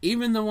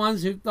 Even the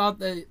ones who thought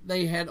that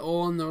they had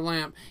oil in their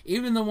lamp.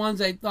 Even the ones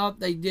they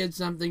thought they did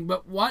something.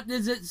 But what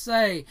does it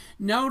say?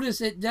 Notice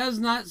it does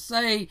not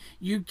say,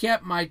 you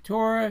kept my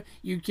Torah,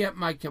 you kept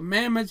my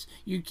commandments,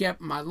 you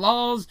kept my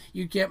laws,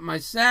 you kept my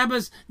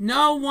Sabbaths.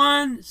 No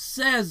one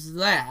says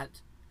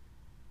that.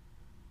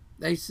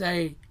 They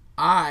say,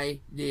 I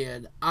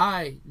did,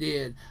 I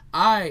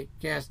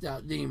cast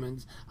out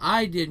demons,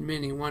 I did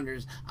many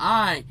wonders,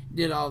 I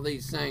did all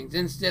these things.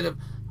 Instead of,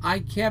 I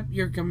kept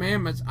your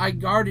commandments, I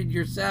guarded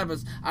your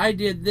Sabbaths, I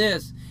did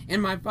this. In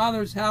my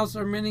Father's house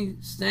are many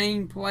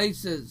staying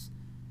places.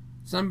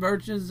 Some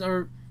versions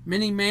are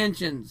many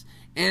mansions.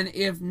 And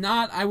if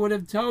not, I would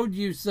have told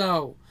you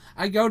so.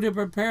 I go to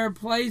prepare a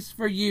place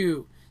for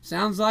you.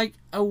 Sounds like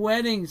a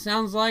wedding.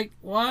 Sounds like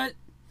what?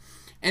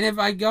 And if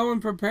I go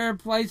and prepare a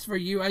place for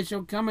you, I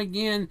shall come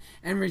again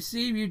and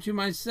receive you to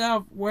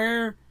myself.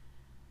 Where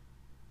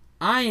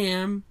I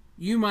am,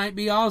 you might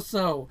be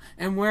also.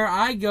 And where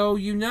I go,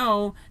 you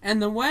know,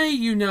 and the way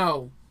you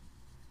know.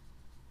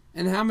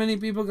 And how many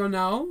people go,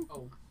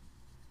 no?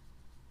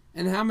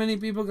 And how many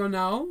people go,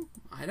 no?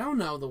 I don't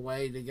know the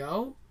way to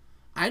go.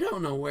 I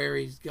don't know where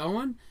he's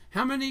going.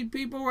 How many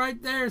people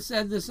right there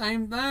said the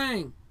same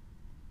thing?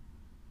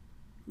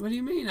 What do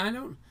you mean? I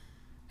don't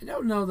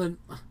know the...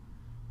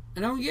 I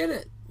don't get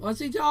it.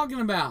 What's he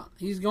talking about?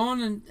 He's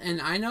going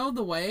and I know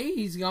the way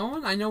he's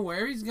going. I know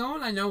where he's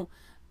going. I know.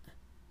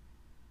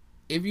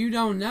 If you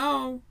don't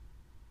know,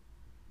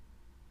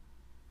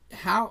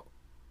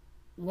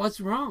 what's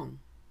wrong?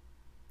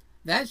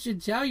 That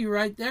should tell you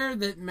right there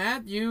that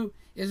Matthew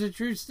is a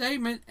true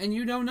statement and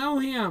you don't know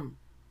him.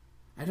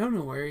 I don't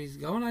know where he's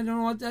going. I don't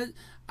know what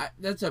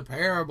that's a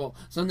parable.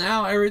 So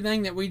now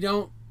everything that we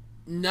don't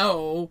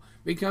know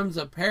becomes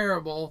a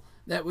parable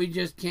that we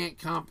just can't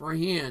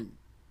comprehend.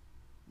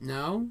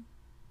 No,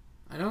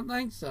 I don't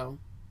think so.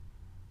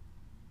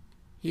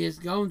 He is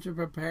going to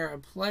prepare a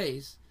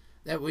place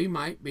that we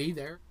might be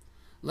there.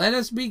 Let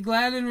us be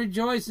glad and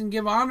rejoice and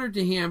give honor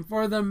to him,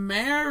 for the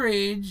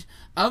marriage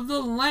of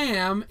the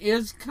Lamb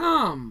is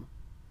come,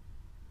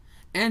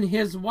 and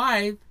his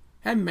wife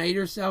had made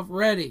herself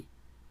ready.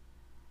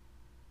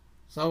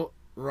 So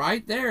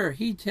right there,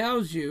 he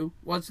tells you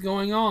what's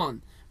going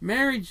on.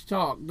 Marriage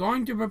talk,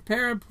 going to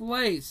prepare a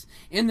place.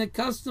 In the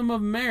custom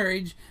of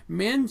marriage,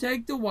 men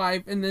take the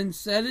wife and then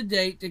set a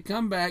date to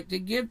come back to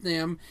get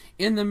them.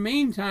 In the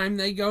meantime,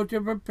 they go to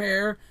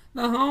prepare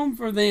the home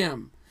for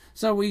them.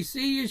 So we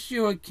see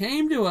Yeshua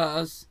came to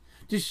us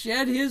to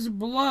shed his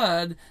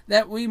blood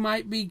that we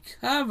might be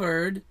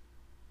covered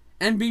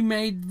and be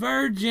made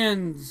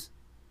virgins.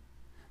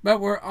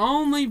 But we're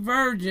only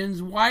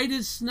virgins, white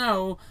as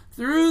snow,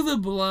 through the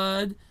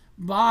blood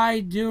by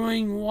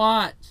doing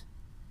what?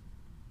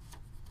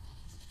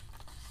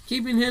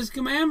 Keeping his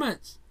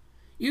commandments.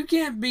 You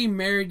can't be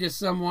married to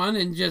someone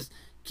and just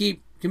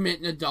keep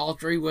committing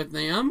adultery with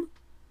them.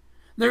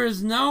 There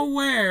is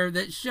nowhere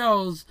that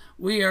shows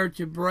we are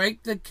to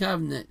break the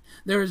covenant.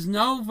 There is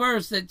no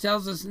verse that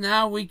tells us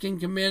now we can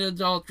commit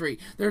adultery.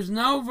 There's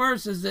no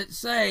verses that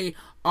say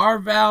our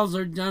vows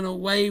are done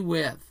away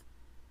with.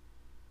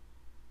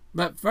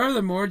 But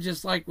furthermore,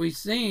 just like we've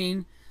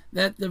seen,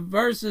 that the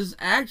verses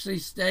actually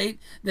state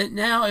that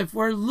now if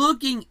we're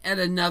looking at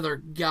another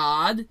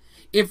God,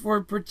 if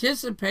we're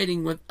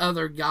participating with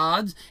other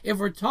gods, if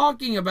we're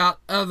talking about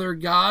other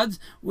gods,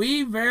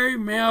 we very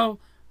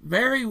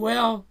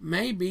well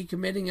may be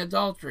committing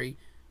adultery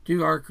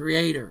to our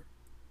Creator.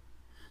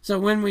 So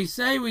when we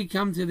say we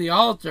come to the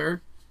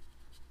altar,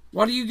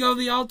 what do you go to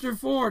the altar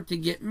for? To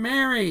get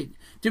married,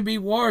 to be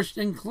washed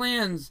and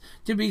cleansed,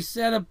 to be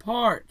set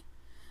apart.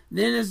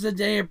 Then as the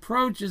day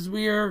approaches,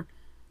 we are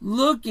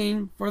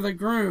looking for the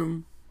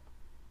groom,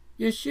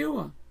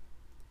 Yeshua.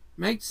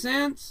 Make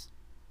sense?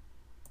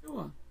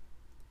 Yeshua.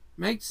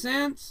 Make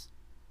sense?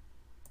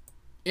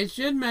 It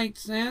should make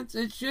sense.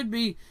 It should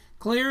be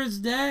clear as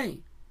day.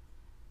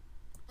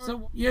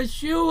 So,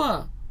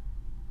 Yeshua.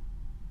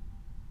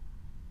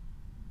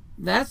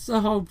 That's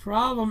the whole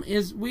problem,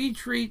 is we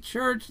treat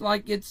church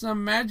like it's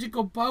some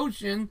magical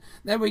potion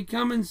that we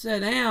come and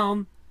sit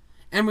down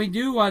and we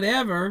do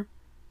whatever.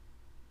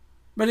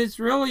 But it's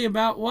really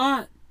about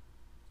what?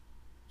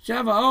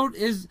 Shavuot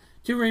is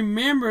to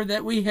remember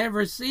that we have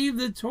received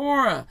the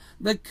Torah,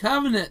 the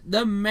covenant,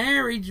 the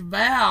marriage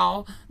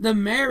vow, the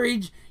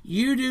marriage,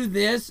 you do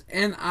this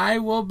and I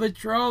will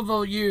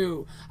betrothal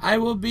you. I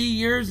will be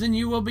yours and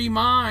you will be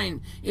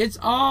mine. It's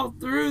all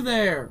through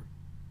there.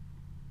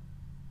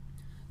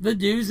 The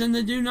do's and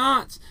the do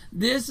nots.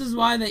 This is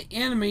why the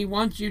enemy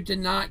wants you to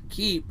not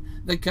keep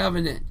the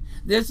covenant.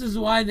 This is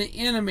why the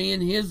enemy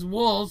and his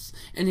wolves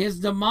and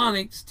his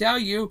demonics tell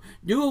you,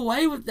 do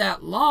away with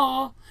that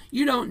law.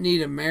 You don't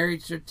need a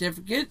marriage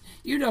certificate.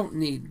 You don't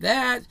need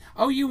that.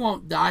 Oh, you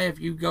won't die if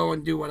you go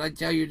and do what I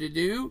tell you to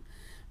do.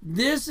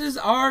 This is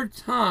our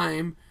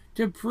time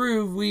to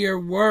prove we are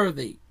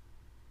worthy.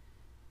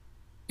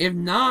 If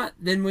not,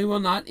 then we will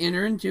not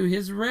enter into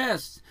his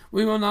rest.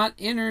 We will not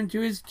enter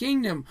into his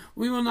kingdom.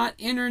 We will not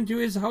enter into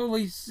his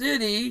holy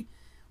city.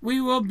 We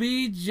will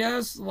be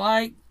just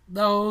like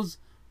those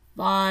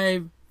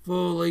 5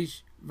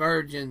 foolish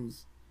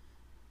virgins.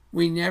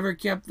 We never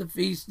kept the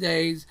feast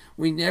days.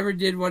 We never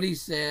did what he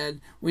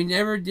said. We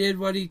never did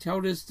what he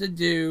told us to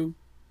do.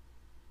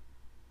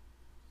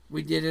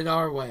 We did it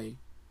our way.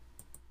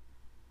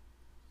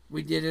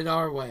 We did it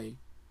our way.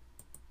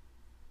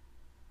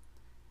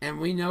 And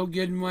we know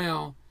good and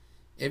well,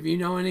 if you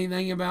know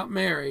anything about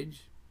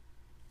marriage,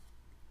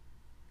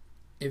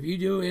 if you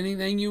do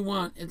anything you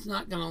want, it's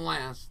not going to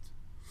last.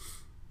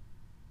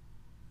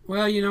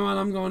 Well, you know what?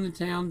 I'm going to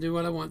town, do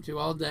what I want to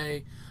all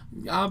day.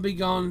 I'll be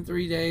gone in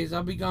 3 days.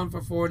 I'll be gone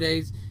for 4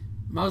 days.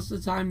 Most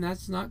of the time,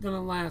 that's not going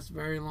to last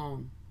very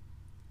long.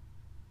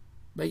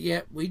 But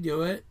yet, we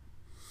do it.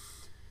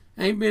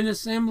 Ain't been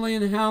assembly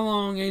in how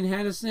long? Ain't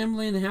had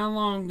assembly in how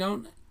long?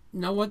 Don't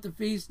know what the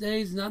feast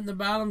days, nothing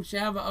about them.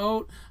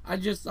 Shavuot. I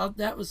just thought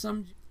that was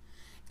some.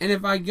 And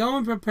if I go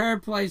and prepare a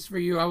place for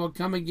you, I will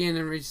come again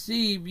and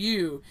receive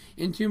you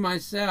into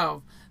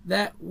myself,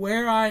 that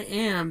where I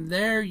am,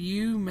 there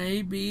you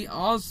may be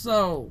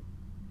also.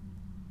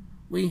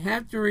 We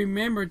have to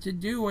remember to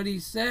do what he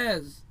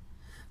says.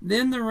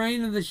 Then the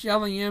reign of the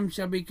Shelem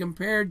shall be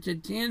compared to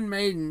 10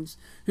 maidens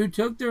who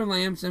took their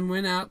lamps and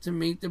went out to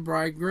meet the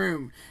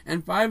bridegroom.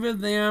 And 5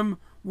 of them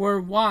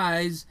were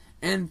wise,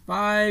 and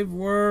 5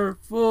 were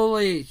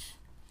foolish.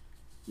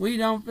 We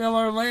don't fill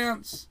our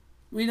lamps.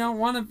 We don't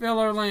want to fill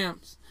our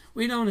lamps.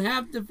 We don't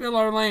have to fill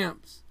our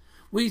lamps.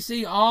 We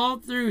see all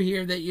through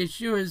here that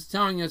Yeshua is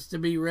telling us to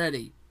be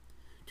ready,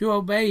 to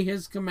obey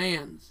his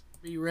commands.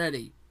 Be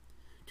ready,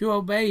 to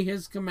obey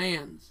his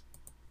commands,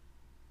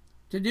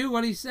 to do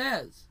what he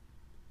says.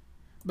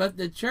 But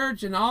the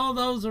church and all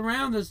those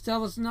around us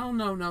tell us, no,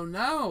 no, no,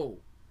 no.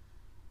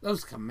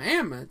 Those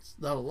commandments,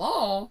 the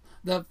law,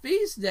 the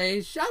feast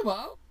days,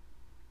 Shavuot.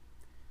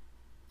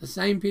 The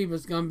same people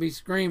is going to be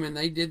screaming,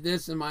 they did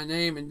this in my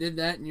name and did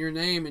that in your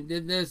name and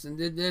did this and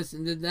did this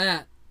and did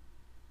that.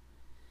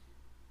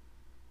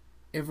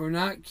 If we're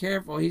not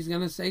careful, he's going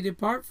to say,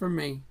 depart from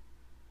me.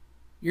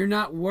 You're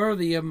not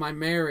worthy of my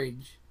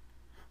marriage.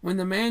 When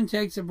the man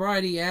takes a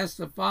bride, he asks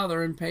the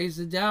father and pays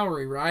the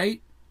dowry,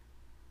 right?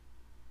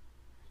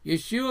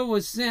 Yeshua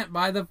was sent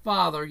by the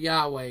Father,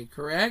 Yahweh,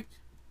 correct?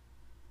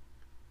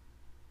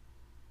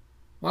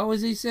 What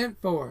was he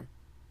sent for?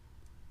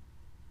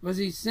 Was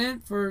he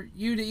sent for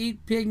you to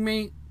eat pig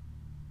meat?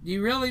 Do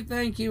you really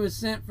think he was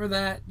sent for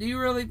that? Do you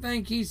really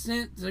think he's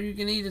sent so you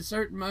can eat a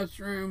certain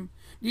mushroom?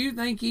 Do you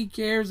think he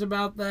cares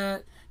about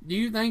that? Do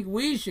you think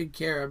we should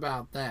care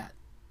about that?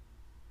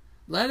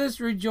 Let us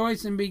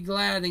rejoice and be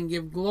glad and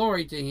give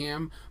glory to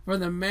him, for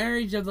the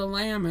marriage of the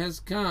Lamb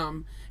has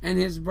come, and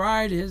his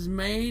bride has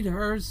made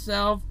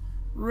herself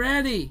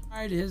ready.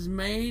 Bride has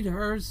made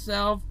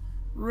herself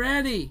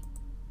ready.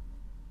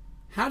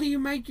 How do you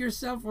make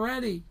yourself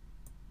ready?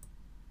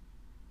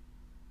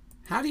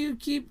 How do you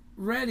keep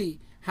ready?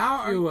 How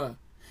are you?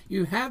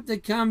 You have to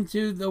come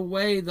to the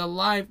way, the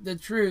life, the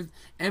truth,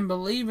 and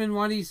believe in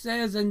what he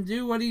says and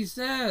do what he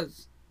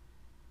says.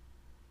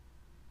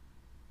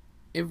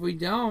 If we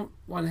don't,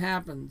 what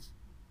happens?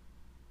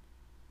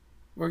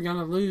 We're going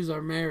to lose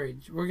our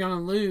marriage. We're going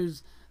to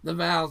lose the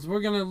vows. We're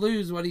going to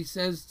lose what he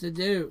says to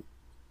do.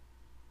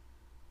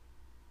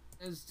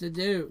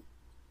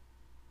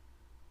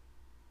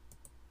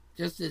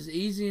 Just as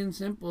easy and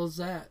simple as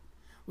that.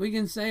 We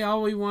can say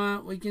all we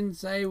want. We can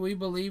say we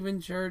believe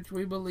in church.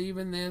 We believe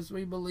in this.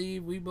 We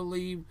believe.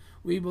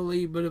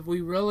 But if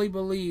we really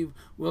believe,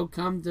 we'll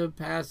come to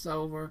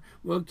Passover.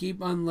 We'll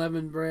keep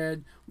unleavened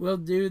bread. We'll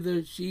do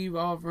the sheaf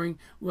offering.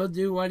 We'll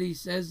do what he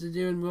says to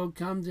do. And we'll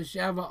come to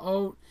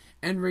Shavuot.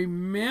 And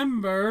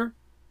remember,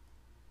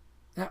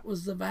 that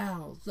was the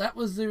vows. That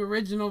was the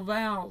original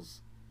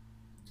vows.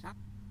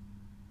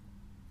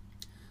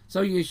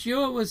 So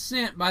Yeshua was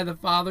sent by the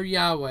Father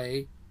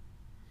Yahweh,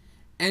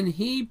 and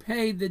he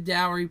paid the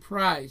dowry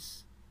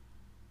price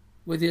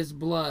with his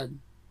blood.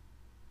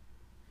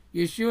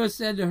 Yeshua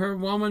said to her,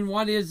 woman,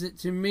 what is it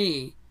to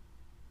me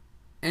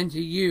and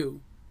to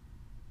you?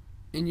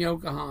 In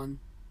Yochanan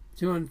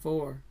 2 and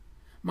 4.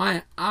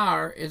 My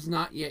hour is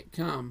not yet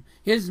come.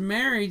 His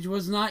marriage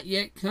was not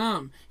yet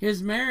come.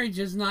 His marriage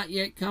has not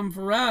yet come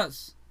for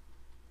us.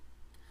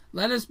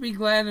 Let us be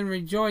glad and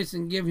rejoice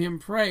and give him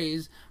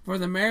praise, for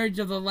the marriage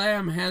of the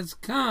Lamb has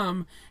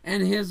come,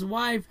 and his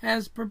wife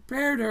has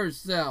prepared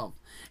herself.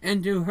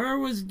 And to her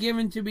was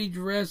given to be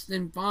dressed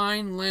in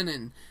fine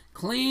linen,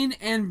 clean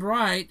and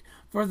bright,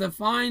 for the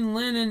fine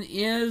linen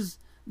is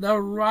the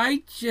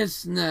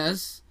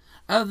righteousness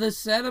of the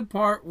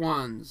set-apart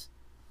ones.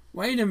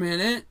 Wait a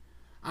minute.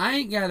 I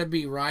ain't got to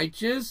be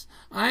righteous.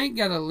 I ain't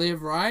got to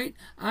live right.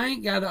 I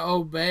ain't got to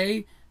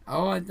obey.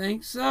 Oh, I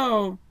think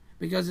so.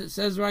 Because it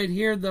says right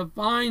here, the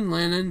fine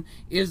linen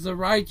is the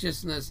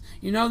righteousness.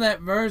 You know that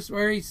verse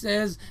where he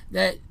says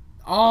that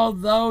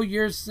although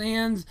your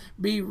sins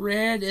be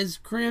red as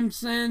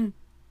crimson,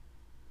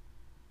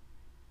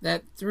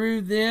 that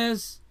through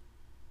this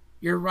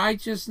your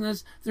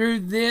righteousness.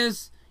 Through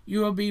this, you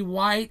will be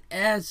white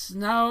as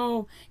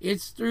snow.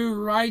 It's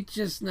through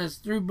righteousness,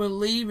 through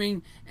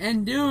believing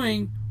and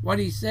doing what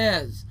he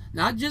says.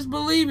 Not just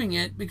believing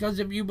it, because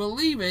if you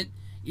believe it,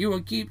 you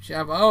will keep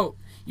Shavuot.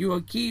 You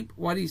will keep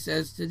what he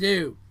says to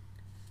do.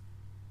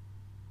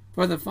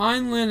 For the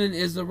fine linen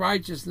is the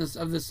righteousness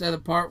of the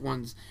set-apart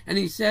ones. And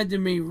he said to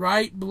me,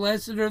 Right,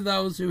 blessed are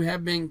those who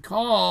have been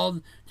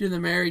called to the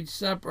marriage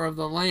supper of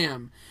the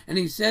Lamb. And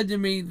he said to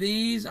me,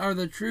 These are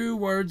the true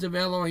words of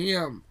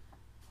Elohim,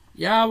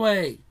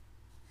 Yahweh.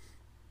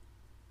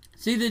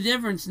 See, the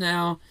difference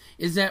now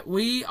is that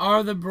we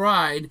are the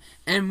bride,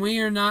 and we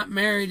are not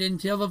married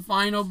until the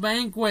final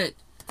banquet.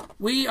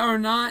 We are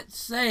not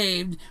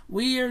saved.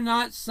 We are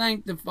not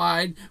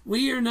sanctified.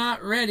 We are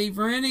not ready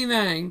for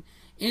anything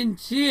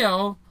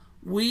until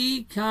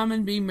we come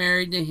and be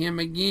married to him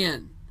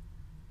again.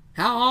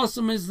 How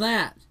awesome is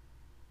that?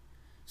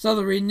 So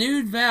the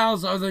renewed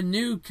vows or the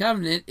new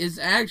covenant is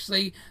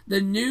actually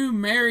the new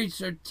marriage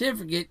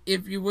certificate,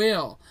 if you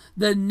will.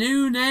 The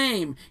new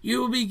name. You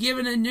will be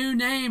given a new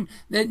name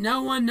that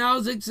no one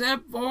knows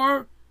except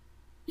for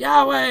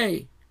Yahweh.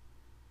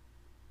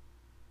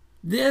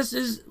 This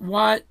is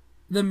what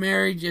the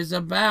marriage is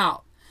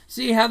about.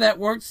 See how that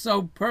works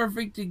so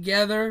perfect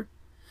together?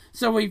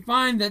 So we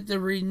find that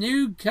the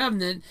renewed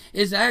covenant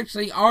is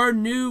actually our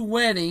new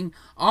wedding,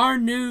 our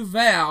new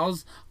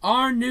vows,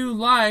 our new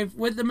life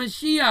with the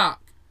Mashiach.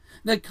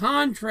 The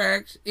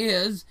contract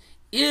is,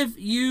 if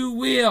you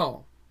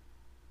will.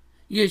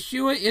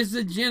 Yeshua is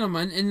the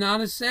gentleman and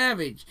not a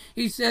savage.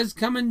 He says,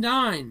 come and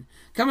dine.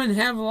 Come and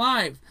have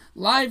life.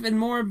 Life and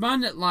more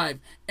abundant life.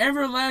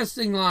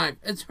 Everlasting life.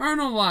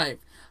 Eternal life.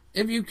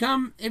 If you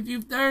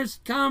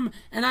thirst, come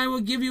and I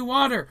will give you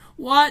water.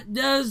 What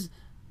does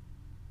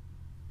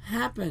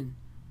happen?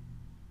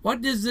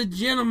 What does the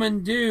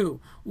gentleman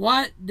do?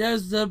 What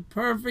does the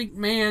perfect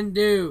man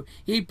do?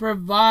 He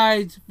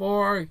provides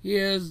for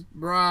his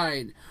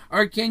bride.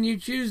 Or can you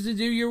choose to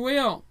do your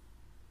will?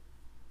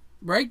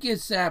 Break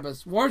his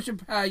Sabbaths.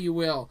 Worship how you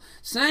will.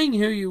 Sing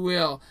who you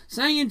will.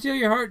 Sing until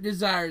your heart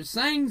desires.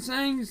 Sing,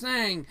 sing,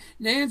 sing.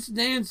 Dance,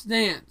 dance,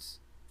 dance.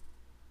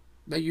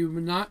 But you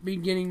will not be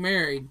getting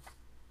married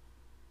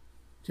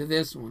to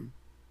this one.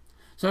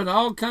 So it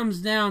all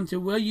comes down to,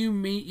 will you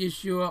meet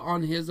Yeshua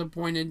on his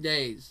appointed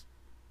days?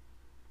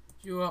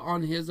 Yeshua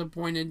on his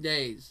appointed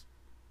days.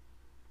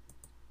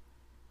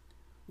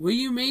 Will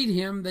you meet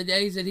him the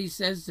days that he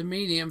says to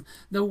meet him,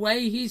 the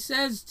way he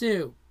says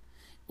to?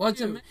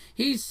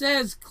 He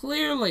says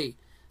clearly,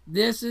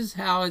 this is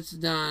how it's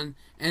done,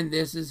 and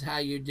this is how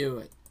you do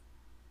it.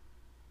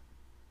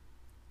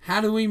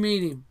 How do we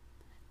meet him?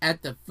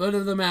 At the foot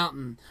of the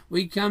mountain.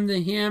 We come to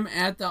him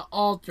at the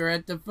altar,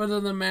 at the foot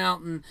of the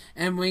mountain,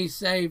 and we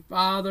say,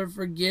 Father,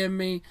 forgive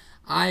me,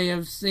 I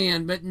have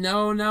sinned. But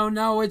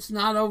no, it's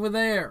not over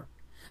there.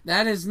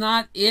 That is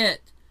not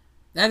it.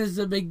 That is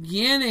the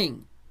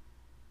beginning.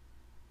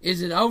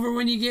 Is it over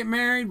when you get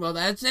married? Well,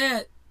 that's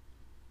it.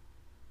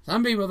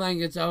 Some people think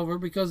it's over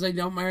because they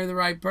don't marry the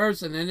right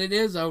person, and it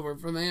is over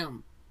for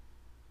them.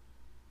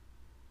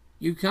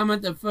 You come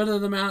at the foot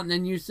of the mountain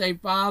and you say,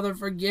 Father,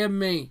 forgive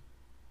me.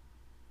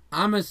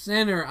 I'm a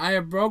sinner. I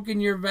have broken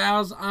your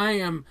vows. I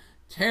am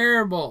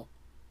terrible.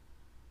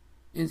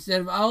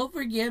 Instead of, oh,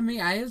 forgive me,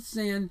 I have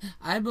sinned.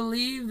 I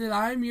believe that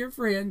I'm your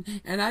friend,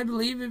 and I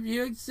believe if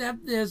you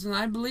accept this, and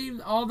I believe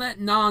all that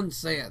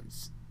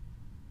nonsense.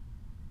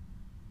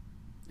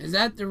 Is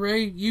that the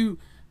way you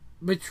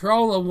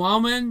betroth a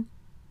woman?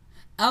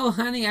 Oh,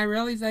 honey, I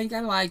really think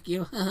I like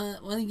you.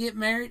 Want to get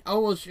married?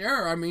 Oh, well,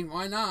 sure. I mean,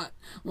 why not?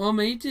 Well,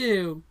 me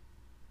too.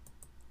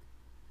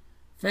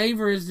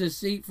 Favor is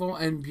deceitful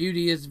and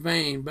beauty is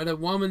vain, but a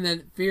woman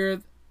that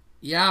feareth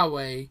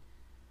Yahweh,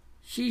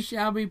 she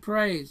shall be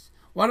praised.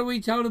 What are we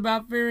told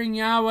about fearing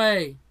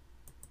Yahweh?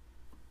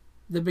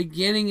 The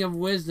beginning of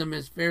wisdom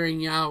is fearing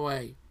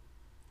Yahweh.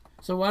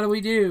 So what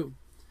do?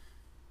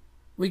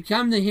 We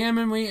come to him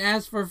and we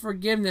ask for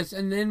forgiveness,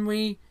 and then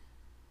we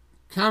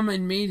come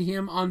and meet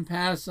him on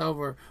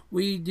Passover.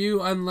 We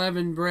do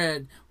unleavened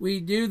bread. We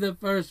do the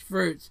first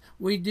fruits.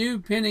 We do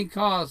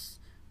Pentecost.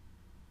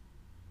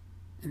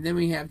 And then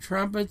we have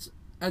trumpets,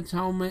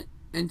 atonement,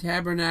 and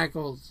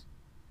tabernacles.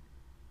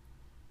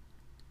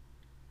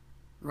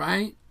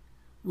 Right?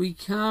 We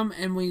come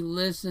and we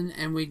listen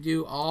and we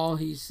do all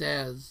he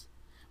says.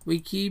 We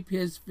keep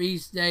his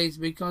feast days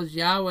because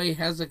Yahweh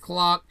has a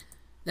clock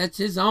that's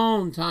his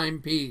own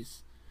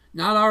timepiece.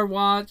 Not our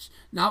watch,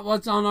 not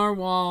what's on our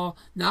wall,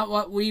 not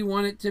what we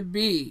want it to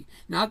be,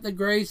 not the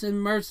grace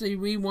and mercy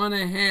we want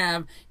to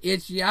have.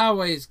 It's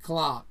Yahweh's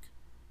clock.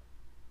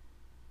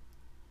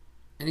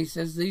 And he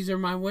says, these are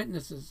my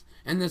witnesses.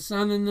 And the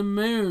sun and the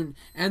moon.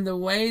 And the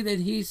way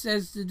that he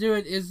says to do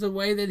it is the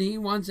way that he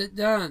wants it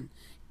done.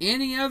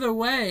 Any other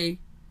way,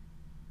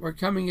 we're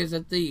coming as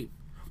a thief.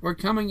 We're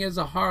coming as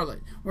a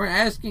harlot. We're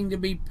asking to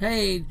be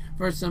paid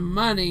for some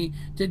money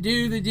to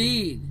do the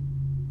deed.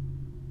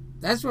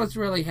 That's what's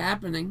really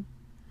happening.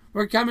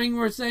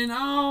 We're saying,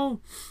 oh,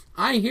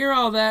 I hear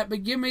all that,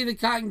 but give me the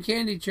cotton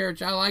candy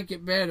church. I like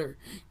it better.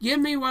 Give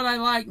me what I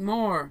like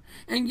more.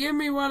 And give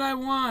me what I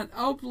want.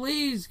 Oh,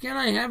 please, can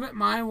I have it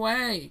my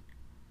way?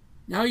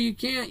 No, you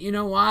can't. You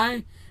know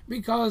why?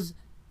 Because,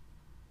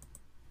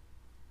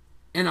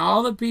 and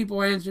all the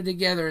people answered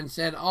together and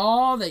said,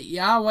 all that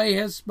Yahweh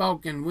has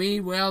spoken,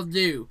 we will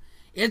do.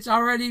 It's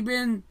already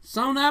been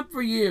sewn up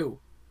for you.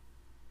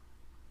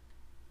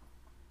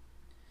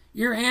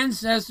 Your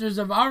ancestors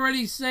have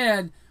already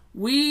said,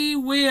 we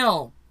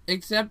will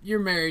accept your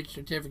marriage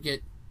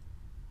certificate.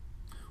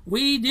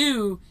 We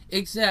do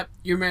accept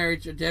your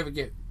marriage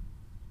certificate.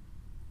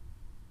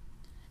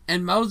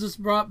 And Moses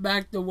brought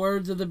back the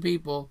words of the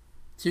people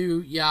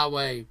to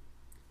Yahweh.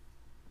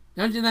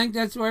 Don't you think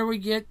that's where we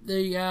get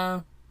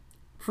the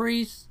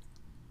priest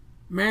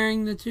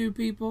marrying the two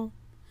people?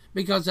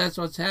 Because that's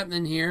what's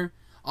happening here.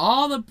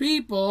 All the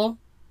people,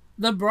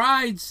 the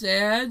bride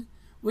said,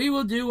 we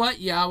will do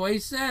what Yahweh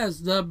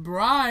says. The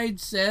bride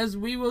says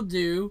we will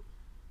do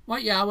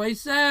what Yahweh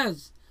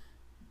says.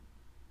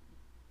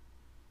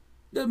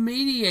 The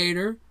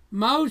mediator,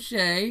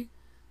 Moshe,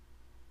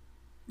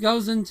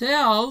 goes and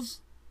tells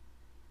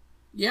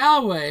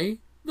Yahweh,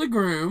 the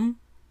groom,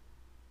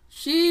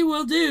 she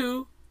will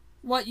do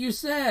what you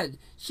said.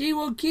 She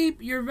will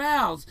keep your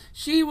vows.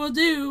 She will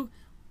do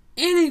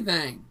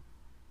anything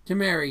to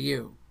marry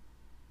you.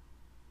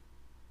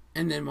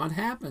 And then what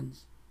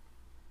happens?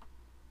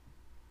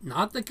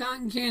 Not the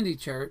cotton candy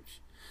church,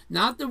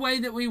 not the way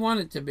that we want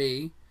it to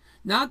be,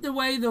 not the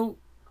way the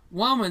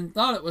woman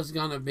thought it was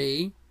going to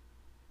be.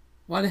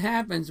 What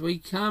happens? We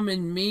come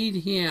and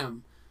meet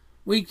him.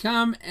 We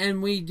come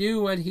and we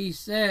do what he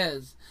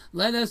says.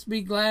 Let us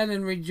be glad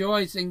and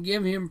rejoice and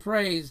give him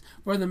praise,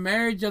 for the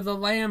marriage of the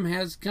Lamb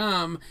has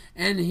come,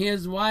 and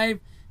his wife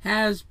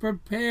has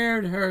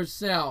prepared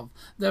herself.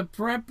 The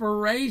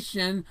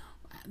preparation,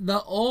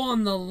 the oil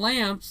and the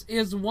lamps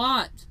is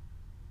what?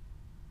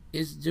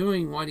 Is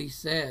doing what he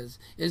says,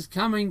 is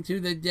coming to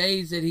the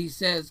days that he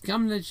says,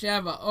 come to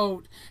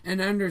Shavuot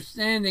and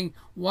understanding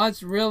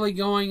what's really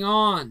going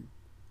on.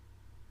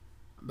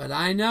 But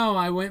I know,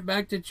 I went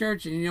back to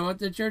church, and you know what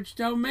the church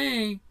told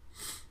me?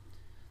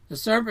 The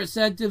serpent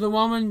said to the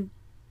woman,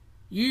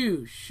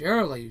 you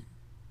surely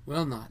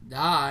will not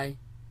die.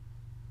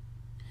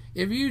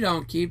 If you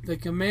don't keep the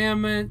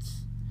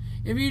commandments,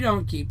 if you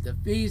don't keep the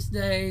feast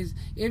days,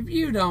 if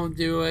you don't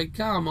do it,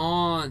 come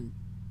on.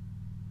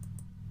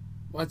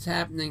 What's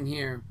happening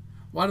here?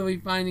 What are we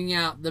finding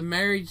out? The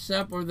marriage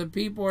supper, the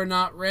people are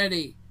not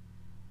ready.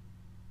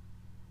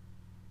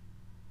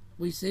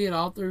 We see it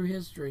all through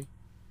history.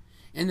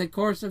 In the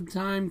course of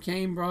time,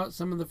 Cain brought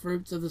some of the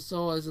fruits of the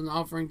soil as an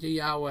offering to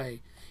Yahweh.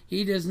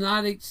 He does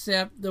not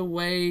accept the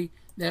way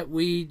that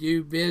we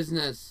do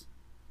business.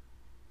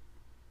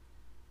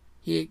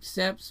 He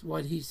accepts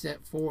what he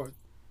set forth.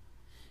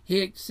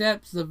 He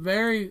accepts the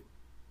very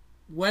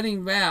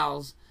wedding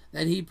vows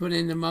that he put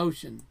into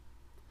motion.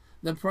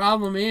 The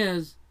problem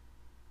is,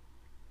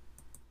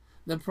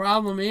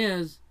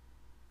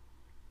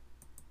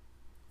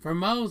 for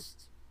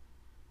most,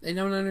 they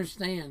don't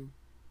understand.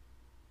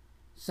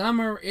 Some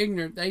are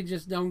ignorant. They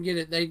just don't get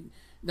it.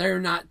 They're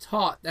not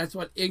taught. That's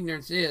what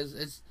ignorance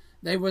is.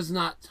 They was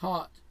not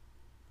taught.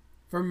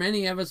 For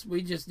many of us,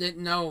 we just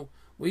didn't know.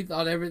 We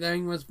thought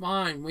everything was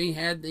fine. We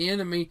had the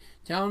enemy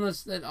telling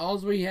us that all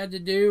we had to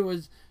do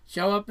was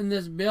show up in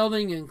this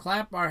building and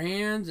clap our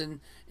hands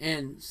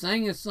and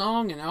sing a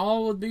song and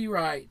all would be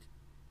right.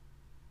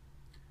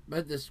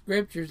 But the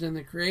scriptures and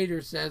the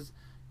Creator says,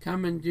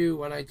 come and do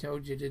what I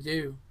told you to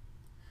do.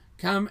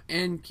 Come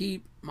and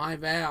keep my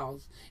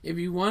vows. If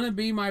you want to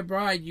be my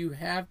bride, you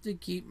have to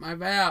keep my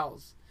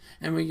vows.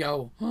 And we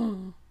go,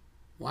 oh,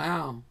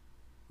 wow,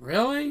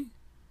 really?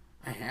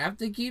 I have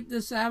to keep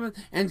the Sabbath?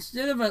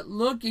 Instead of it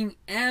looking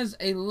as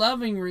a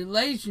loving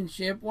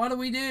relationship, what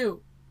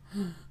do?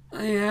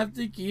 I have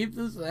to keep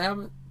the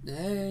Sabbath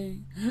day.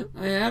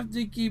 I have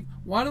to keep...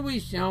 What are we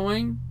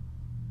showing?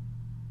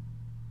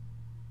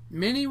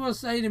 Many will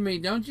say to me,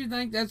 don't you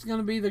think that's going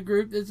to be the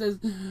group that says,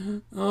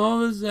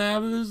 oh, the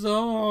Sabbath is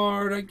so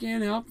hard. I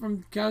can't help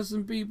from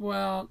cussing people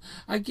out.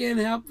 I can't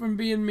help from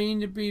being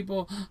mean to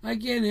people. I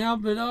can't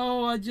help it.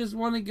 Oh, I just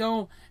want to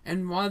go.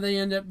 And what they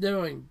end up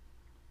doing?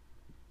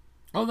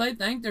 Oh, they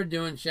think they're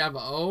doing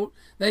Shavuot.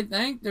 They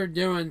think they're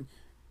doing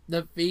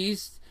the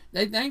feast.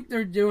 They think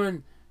they're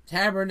doing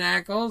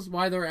tabernacles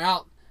while they're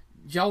out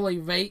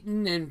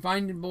jolly-vating and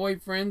finding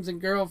boyfriends and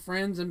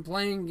girlfriends and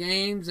playing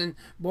games and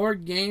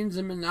board games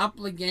and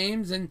Monopoly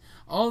games, and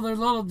all their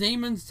little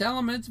demons tell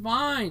them it's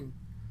fine.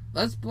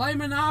 Let's play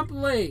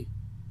Monopoly.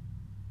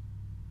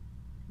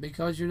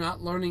 Because you're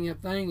not learning a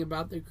thing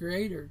about the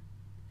Creator.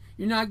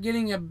 You're not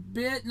getting a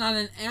bit, not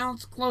an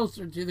ounce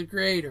closer to the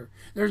Creator.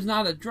 There's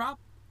not a drop.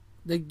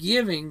 The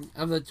giving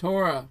of the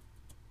Torah.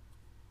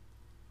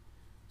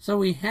 So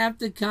we have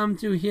to come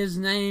to His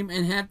name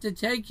and have to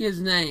take His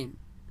name.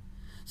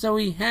 So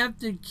we have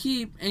to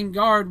keep and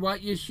guard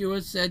what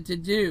Yeshua said to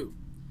do.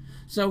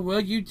 So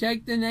will you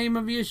take the name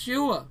of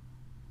Yeshua?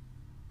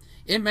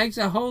 It makes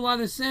a whole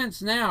lot of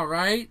sense now,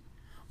 right?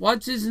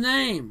 What's his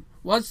name?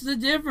 What's the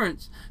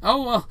difference?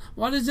 Oh, well,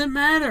 what does it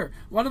matter?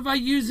 What if I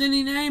use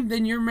any name?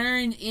 Then you're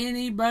marrying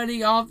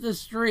anybody off the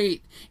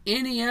street.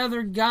 Any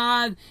other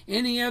god,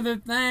 any other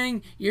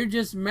thing. You're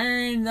just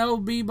marrying the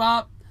old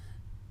bebop.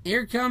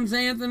 Here comes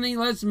Anthony,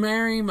 let's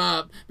marry him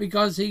up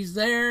because he's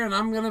there and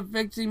I'm going to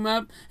fix him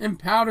up and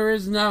powder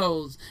his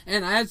nose.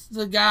 And that's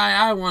the guy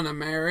I want to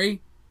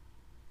marry.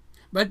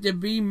 But to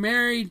be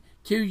married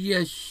to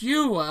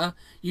Yeshua,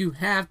 you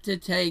have to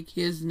take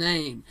his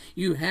name.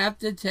 You have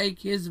to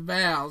take his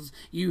vows.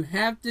 You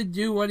have to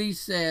do what he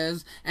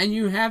says, and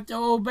you have to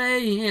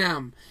obey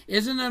him.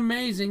 Isn't it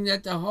amazing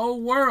that the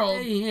whole world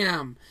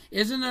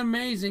Isn't it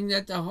amazing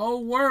that the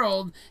whole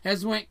world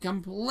has went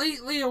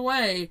completely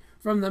away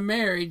from the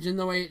marriage and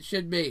the way it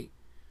should be?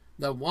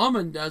 The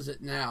woman does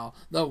it now.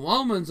 The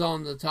woman's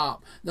on the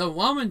top. The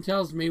woman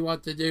tells me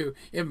what to do.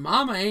 If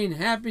mama ain't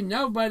happy,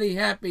 nobody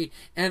happy.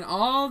 And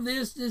all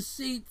this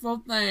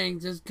deceitful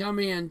things has come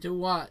in to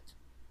what?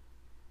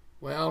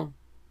 Well,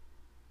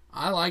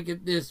 I like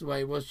it this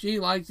way. Well, she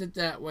likes it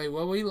that way.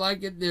 Well, we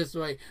like it this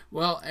way.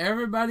 Well,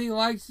 everybody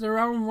likes their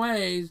own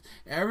ways.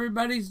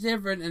 Everybody's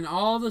different, and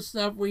all the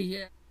stuff we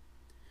hear.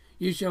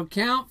 You shall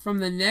count from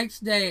the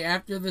next day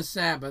after the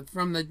Sabbath,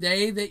 from the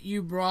day that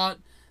you brought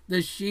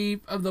the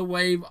sheaf of the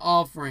wave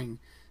offering.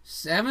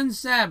 7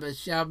 Sabbaths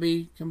shall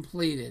be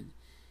completed,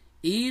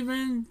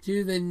 even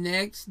to the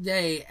next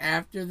day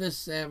after the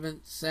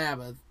 7th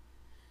Sabbath.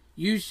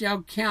 You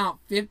shall count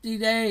 50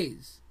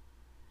 days.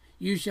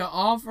 You shall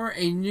offer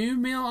a new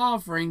meal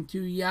offering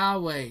to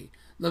Yahweh.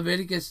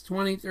 Leviticus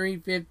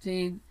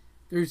 23:15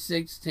 through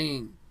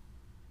 16.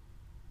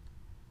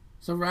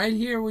 So right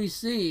here we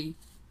see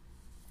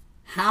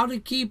how to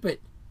keep it.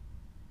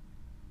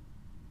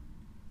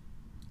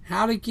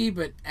 How to keep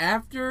it.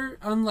 After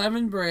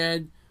unleavened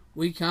bread,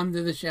 we come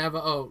to the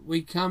Shavuot.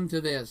 We come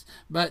to this.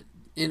 But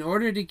in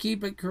order to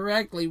keep it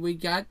correctly, we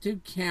got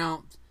to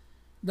count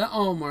the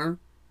Omer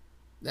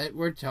that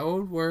we're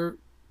told we're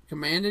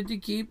commanded to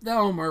keep the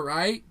Omer,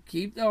 right?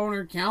 Keep the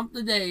Omer, count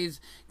the days,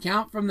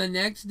 count from the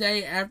next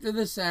day after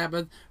the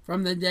Sabbath,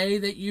 from the day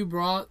that you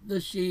brought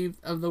the sheaf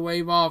of the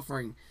wave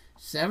offering.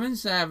 7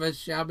 Sabbaths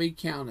shall be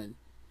counted.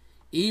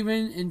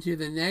 Even into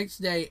the next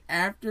day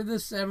after the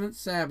 7th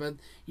Sabbath,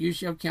 you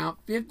shall count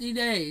 50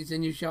 days,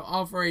 and you shall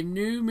offer a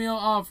new meal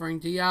offering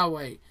to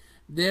Yahweh.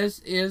 This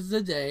is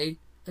the day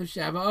of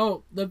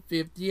Shavuot, the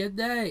 50th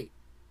day.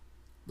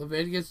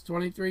 Leviticus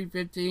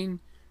 23:15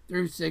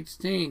 through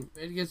 16.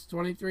 Leviticus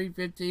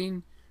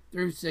 23:15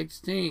 through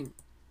 16.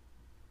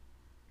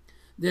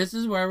 This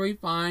is where we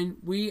find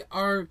we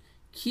are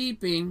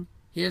keeping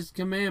his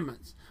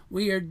commandments.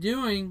 We are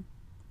doing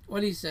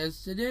what he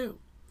says to do.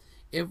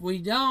 If we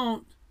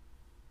don't,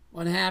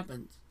 what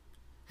happens?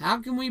 How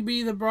can we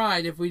be the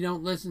bride if we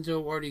don't listen to a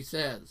word he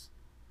says?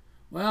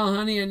 Well,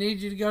 honey, I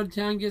need you to go to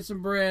town and get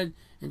some bread,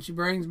 and she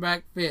brings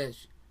back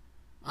fish.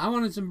 I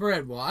wanted some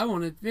bread. Well, I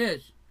wanted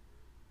fish.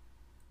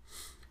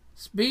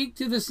 Speak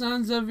to the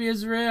sons of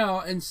Israel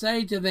and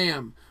say to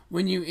them,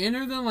 when you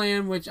enter the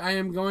land which I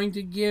am going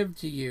to give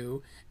to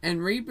you,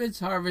 and reap its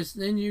harvest,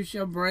 then you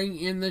shall bring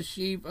in the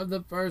sheaf of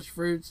the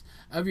firstfruits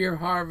of your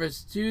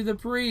harvest to the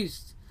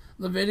priest.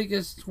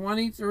 Leviticus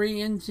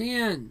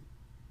 23:10.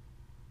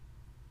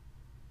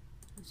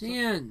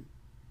 10.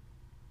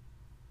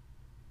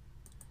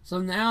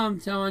 So now I'm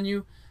telling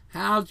you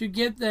how to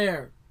get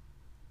there.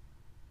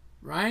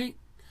 Right?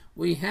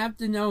 We have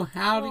to know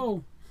how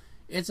to.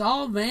 It's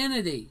all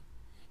vanity.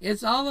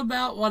 It's all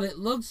about what it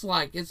looks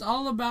like. It's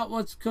all about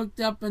what's cooked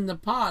up in the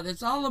pot.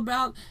 It's all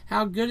about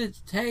how good it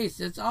tastes.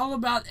 It's all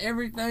about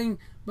everything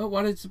but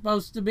what it's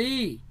supposed to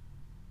be.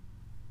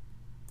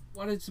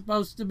 What it's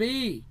supposed to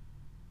be.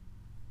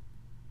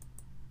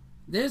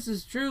 This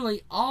is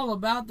truly all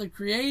about the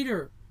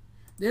Creator.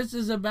 This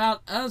is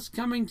about us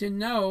coming to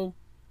know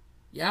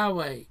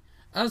Yahweh.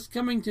 Us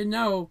coming to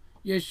know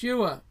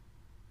Yeshua.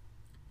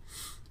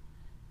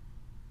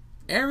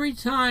 Every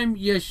time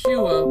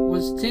Yeshua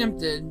was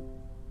tempted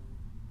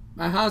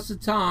by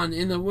Hasatan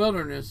in the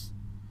wilderness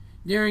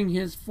during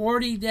his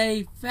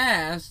 40-day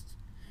fast,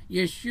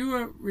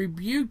 Yeshua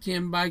rebuked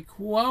him by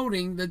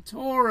quoting the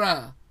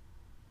Torah.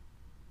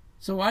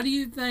 So what do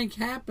you think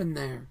happened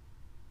there?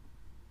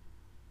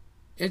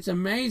 It's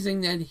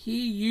amazing that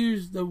he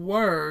used the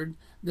word,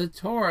 the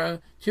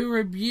Torah, to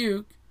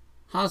rebuke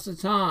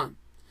Hasatan.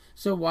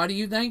 So what do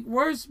you think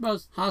we're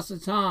supposed to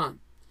Hasatan?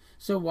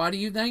 So what do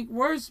you think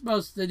we're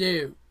supposed to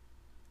do?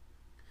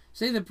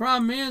 See, the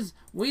problem is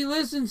we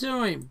listen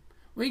to him.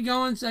 We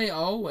go and say,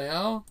 oh,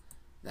 well,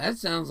 that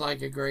sounds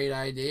like a great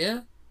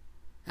idea.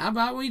 How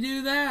about we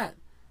do that?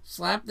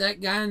 Slap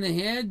that guy in the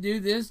head, do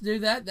this, do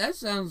that. That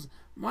sounds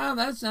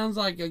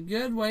like a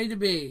good way to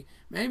be.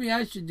 Maybe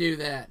I should do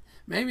that.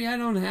 Maybe I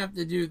don't have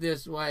to do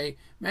this way.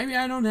 Maybe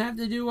I don't have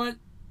to do what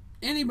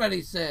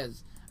anybody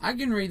says. I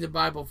can read the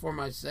Bible for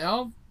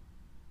myself.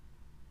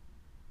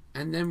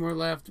 And then we're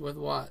left with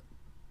what?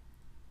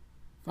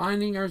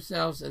 Finding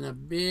ourselves in a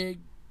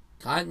big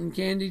cotton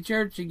candy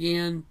church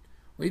again.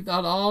 We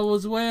thought all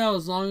was well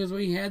as long as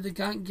we had the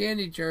cotton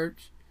candy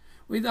church.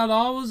 We thought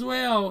all was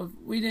well.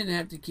 We didn't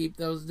have to keep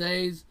those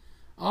days.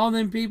 All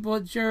them people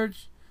at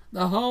church,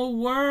 the whole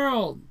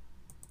world,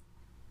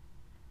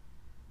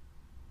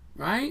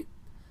 right?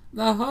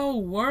 The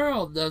whole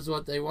world does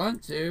what they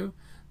want to.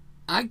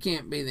 I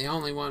can't be the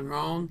only one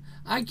wrong.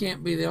 I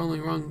can't be the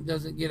only one that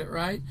doesn't get it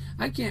right.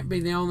 I can't be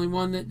the only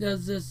one that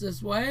does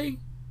this way.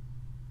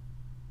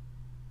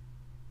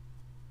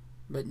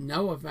 But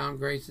Noah found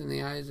grace in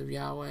the eyes of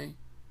Yahweh.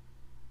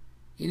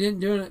 He didn't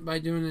do it by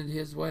doing it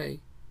his way.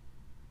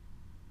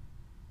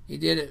 He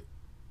did it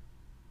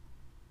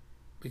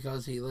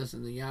because he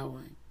listened to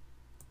Yahweh.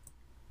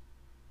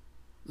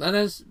 Let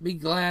us be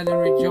glad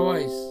and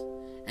rejoice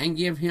and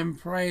give him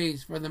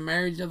praise, for the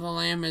marriage of the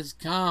Lamb is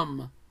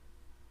come,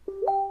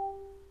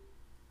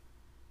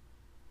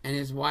 and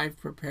his wife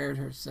prepared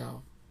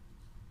herself.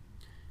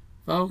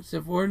 Folks,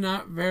 if we're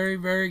not very,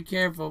 very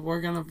careful,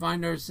 we're going to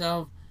find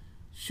ourselves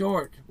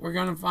short. We're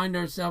going to find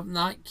ourselves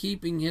not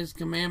keeping his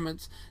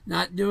commandments,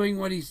 not doing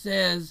what he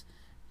says.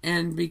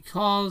 And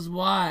because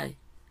why?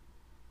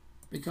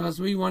 Because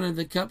we wanted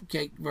the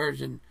cupcake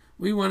version.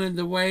 We wanted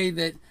the way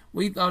that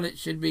we thought it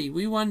should be.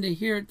 We wanted to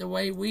hear it the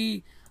way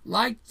we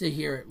liked to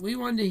hear it. We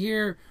wanted to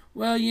hear,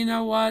 well, you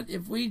know what?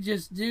 If we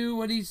just do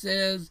what he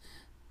says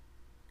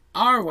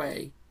our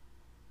way,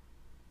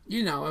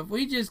 you know, if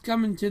we just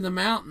come into the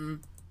mountain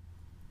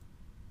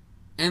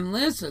and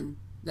listen,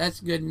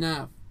 that's good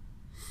enough.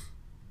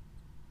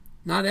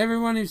 Not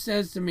everyone who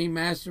says to me,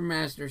 Master,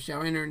 Master,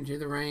 shall enter into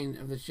the reign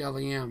of the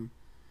Shalom,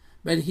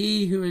 but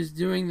he who is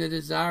doing the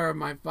desire of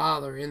my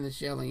Father in the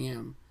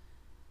Shalom.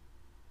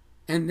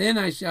 And then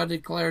I shall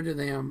declare to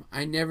them,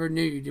 I never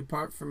knew you,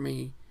 depart from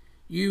me,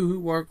 you who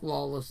work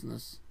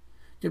lawlessness.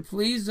 To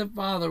please the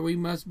Father we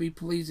must be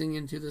pleasing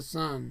unto the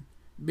Son,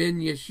 Ben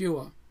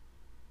Yeshua.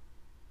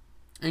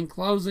 And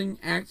closing,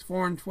 Acts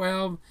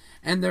 4:12,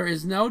 and there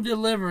is no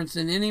deliverance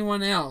in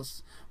anyone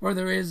else, for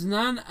there is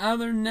none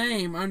other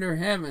name under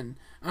heaven,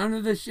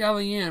 under the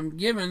Shalom,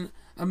 given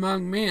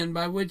among men,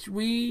 by which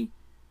we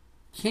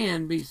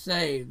can be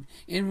saved,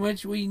 in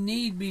which we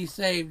need be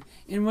saved,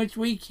 in which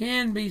we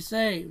can be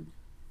saved.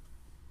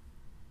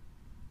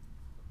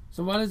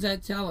 So what does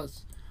that tell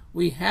us?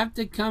 We have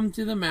to come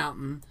to the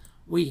mountain.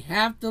 We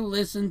have to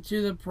listen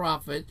to the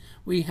prophet.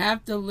 We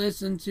have to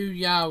listen to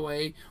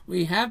Yahweh.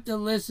 We have to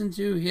listen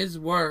to his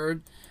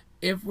word.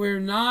 If we're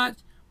not,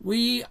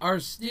 we are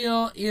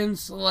still in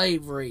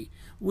slavery.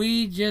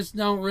 We just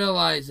don't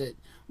realize it.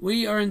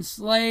 We are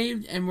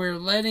enslaved, and we're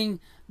letting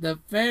the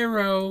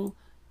Pharaoh,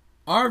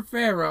 our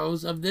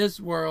pharaohs of this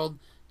world,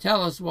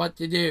 tell us what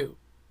to do.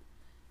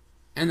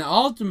 And the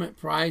ultimate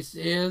price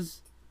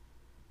is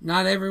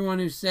not everyone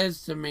who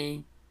says to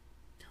me,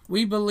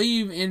 we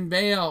believe in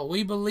Baal.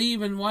 We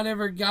believe in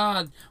whatever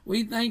God.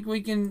 We think we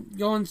can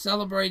go and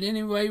celebrate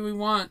any way we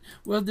want.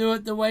 We'll do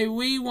it the way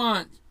we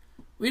want.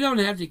 We don't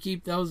have to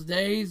keep those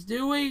days,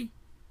 do we?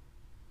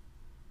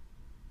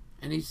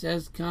 And he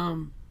says,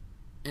 come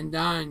and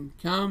dine.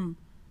 Come,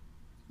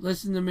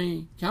 listen to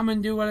me. Come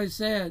and do what I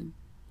said.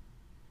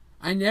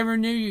 I never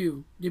knew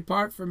you.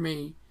 Depart from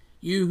me,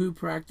 you who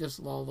practice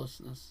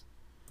lawlessness.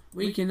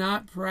 We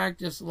cannot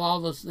practice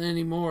lawlessness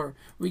anymore.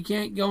 We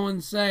can't go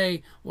and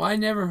say, well, I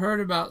never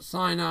heard about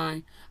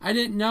Sinai. I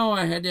didn't know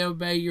I had to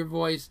obey your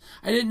voice.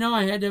 I didn't know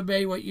I had to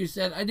obey what you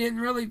said. I didn't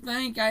really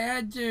think I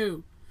had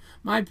to.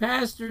 My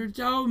pastor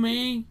told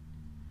me,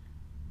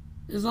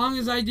 as long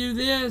as I do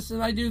this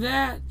and I do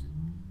that.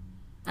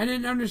 I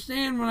didn't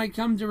understand when I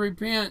come to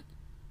repent.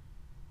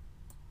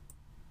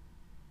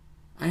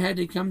 I had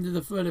to come to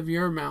the foot of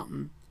your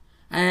mountain.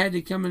 I had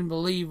to come and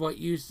believe what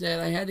you said.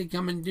 I had to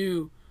come and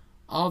do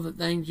all the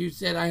things you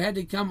said. I had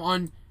to come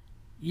on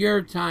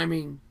your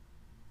timing.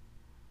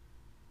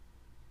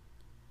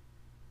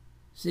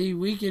 See,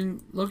 we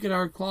can look at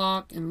our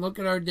clock and look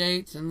at our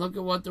dates and look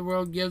at what the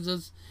world gives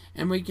us,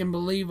 and we can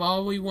believe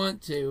all we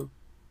want to.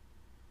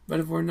 But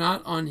if we're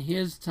not on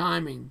his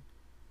timing,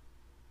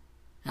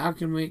 how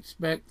can we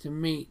expect to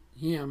meet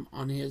him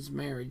on his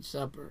marriage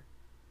supper?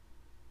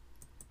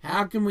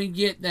 How can we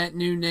get that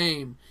new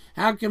name?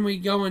 How can we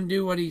go and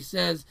do what he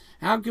says?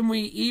 How can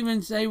we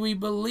even say we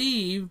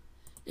believe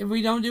if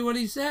we don't do what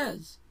he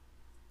says?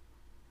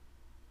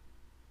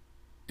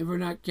 If we're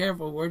not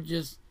careful, we're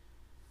just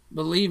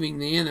believing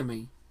the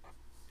enemy.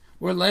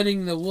 We're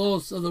letting the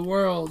wolves of the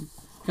world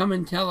come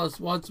and tell us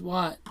what's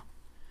what.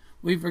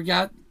 We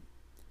forgot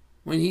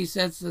when he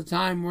sets the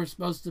time we're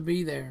supposed to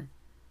be there.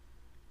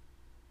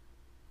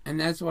 And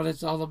that's what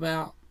it's all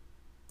about.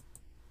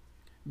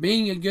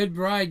 Being a good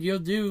bride, you'll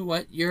do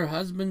what your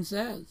husband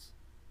says.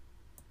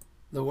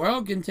 The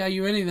world can tell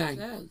you anything.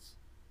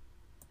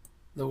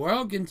 The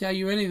world can tell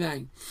you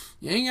anything.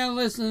 You ain't got to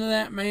listen to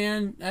that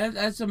man.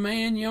 That's a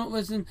man. You don't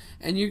listen.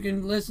 And you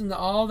can listen to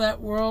all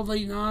that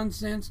worldly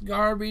nonsense,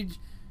 garbage,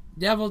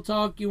 devil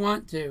talk you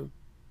want to.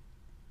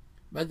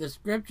 But the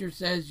scripture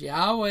says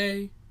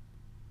Yahweh,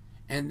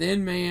 and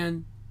then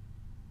man,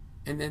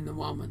 and then the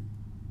woman.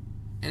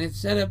 And it's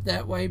set up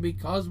that way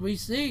because we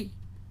see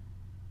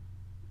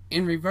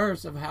in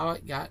reverse of how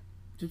it got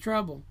to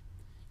trouble.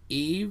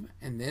 Eve,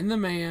 and then the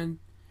man,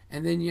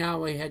 And then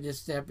Yahweh had to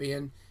step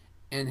in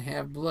and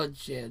have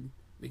bloodshed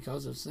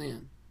because of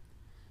sin.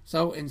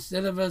 So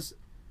instead of us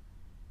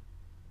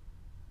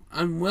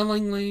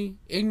unwillingly,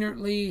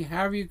 ignorantly,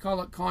 however you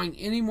call it, calling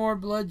any more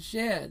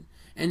bloodshed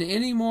and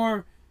any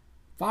more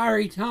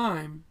fiery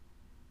time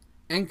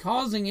and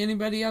causing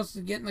anybody else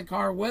to get in the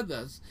car with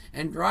us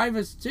and drive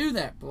us to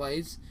that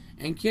place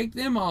and kick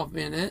them off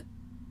in it,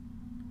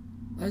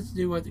 let's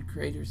do what the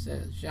Creator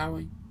says, shall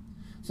we?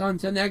 So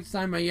until next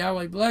time, may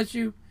Yahweh bless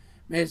you,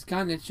 may His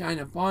kindness shine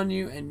upon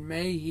you, and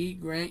may He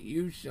grant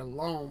you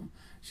shalom.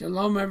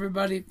 Shalom,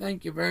 everybody.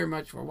 Thank you very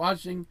much for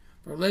watching,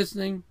 for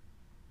listening.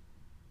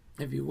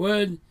 If you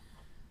would,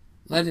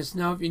 let us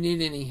know if you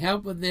need any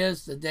help with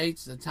this, the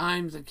dates, the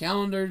times, the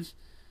calendars,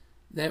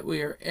 that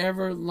we are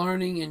ever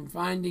learning and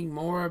finding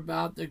more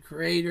about the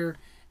Creator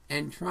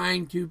and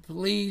trying to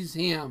please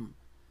Him.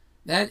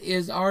 That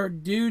is our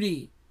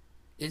duty.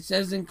 It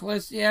says in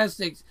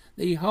Ecclesiastes,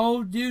 the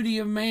whole duty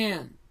of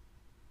man,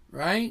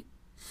 right?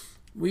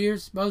 We are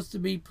supposed to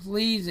be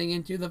pleasing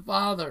unto the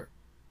Father.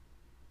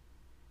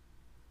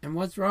 And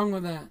what's wrong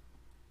with that?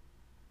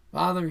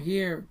 Father,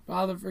 hear.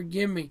 Father,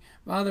 forgive me.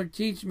 Father,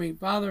 teach me.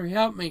 Father,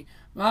 help me.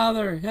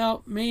 Father,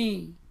 help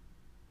me.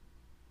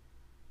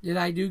 Did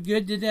I do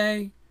good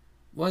today?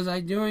 Was I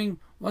doing?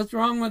 What's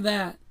wrong with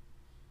that?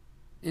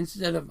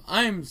 Instead of,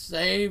 I'm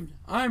saved,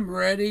 I'm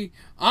ready,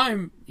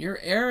 you're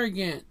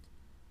arrogant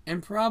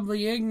and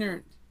probably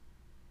ignorant.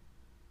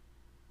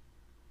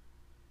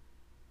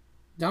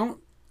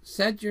 Don't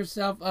set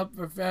yourself up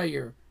for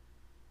failure.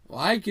 Well,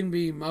 I can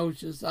be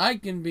Moses, I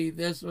can be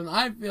this one,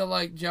 I feel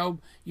like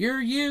Job. You're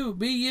you,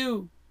 be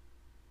you.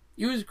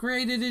 You was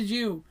created as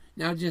you.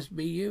 Now just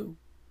be you.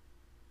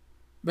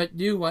 But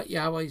do what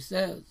Yahweh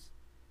says.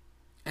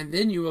 And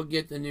then you will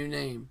get the new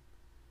name.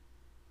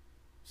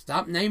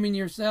 Stop naming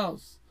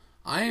yourselves.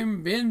 I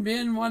am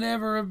Ben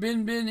whatever of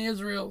Ben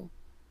Israel.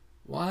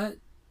 What?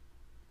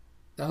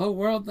 The whole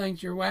world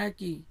thinks you're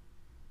wacky.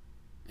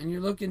 And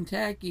you're looking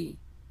tacky.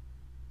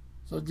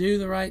 So do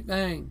the right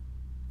thing.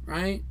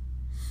 Right?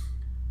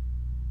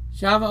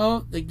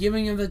 Shavuot, the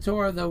giving of the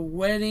Torah, the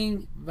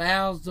wedding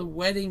vows, the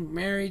wedding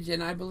marriage,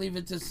 and I believe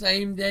it's the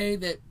same day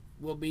that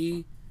will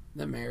be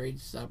the marriage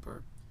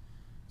supper.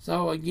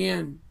 So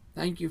again,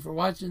 thank you for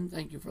watching.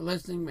 Thank you for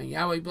listening. May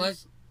Yahweh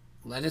bless.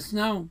 Let us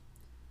know.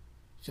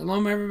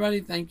 Shalom, everybody.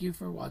 Thank you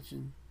for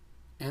watching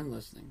and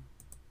listening.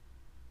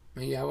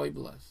 May Yahweh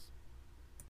bless.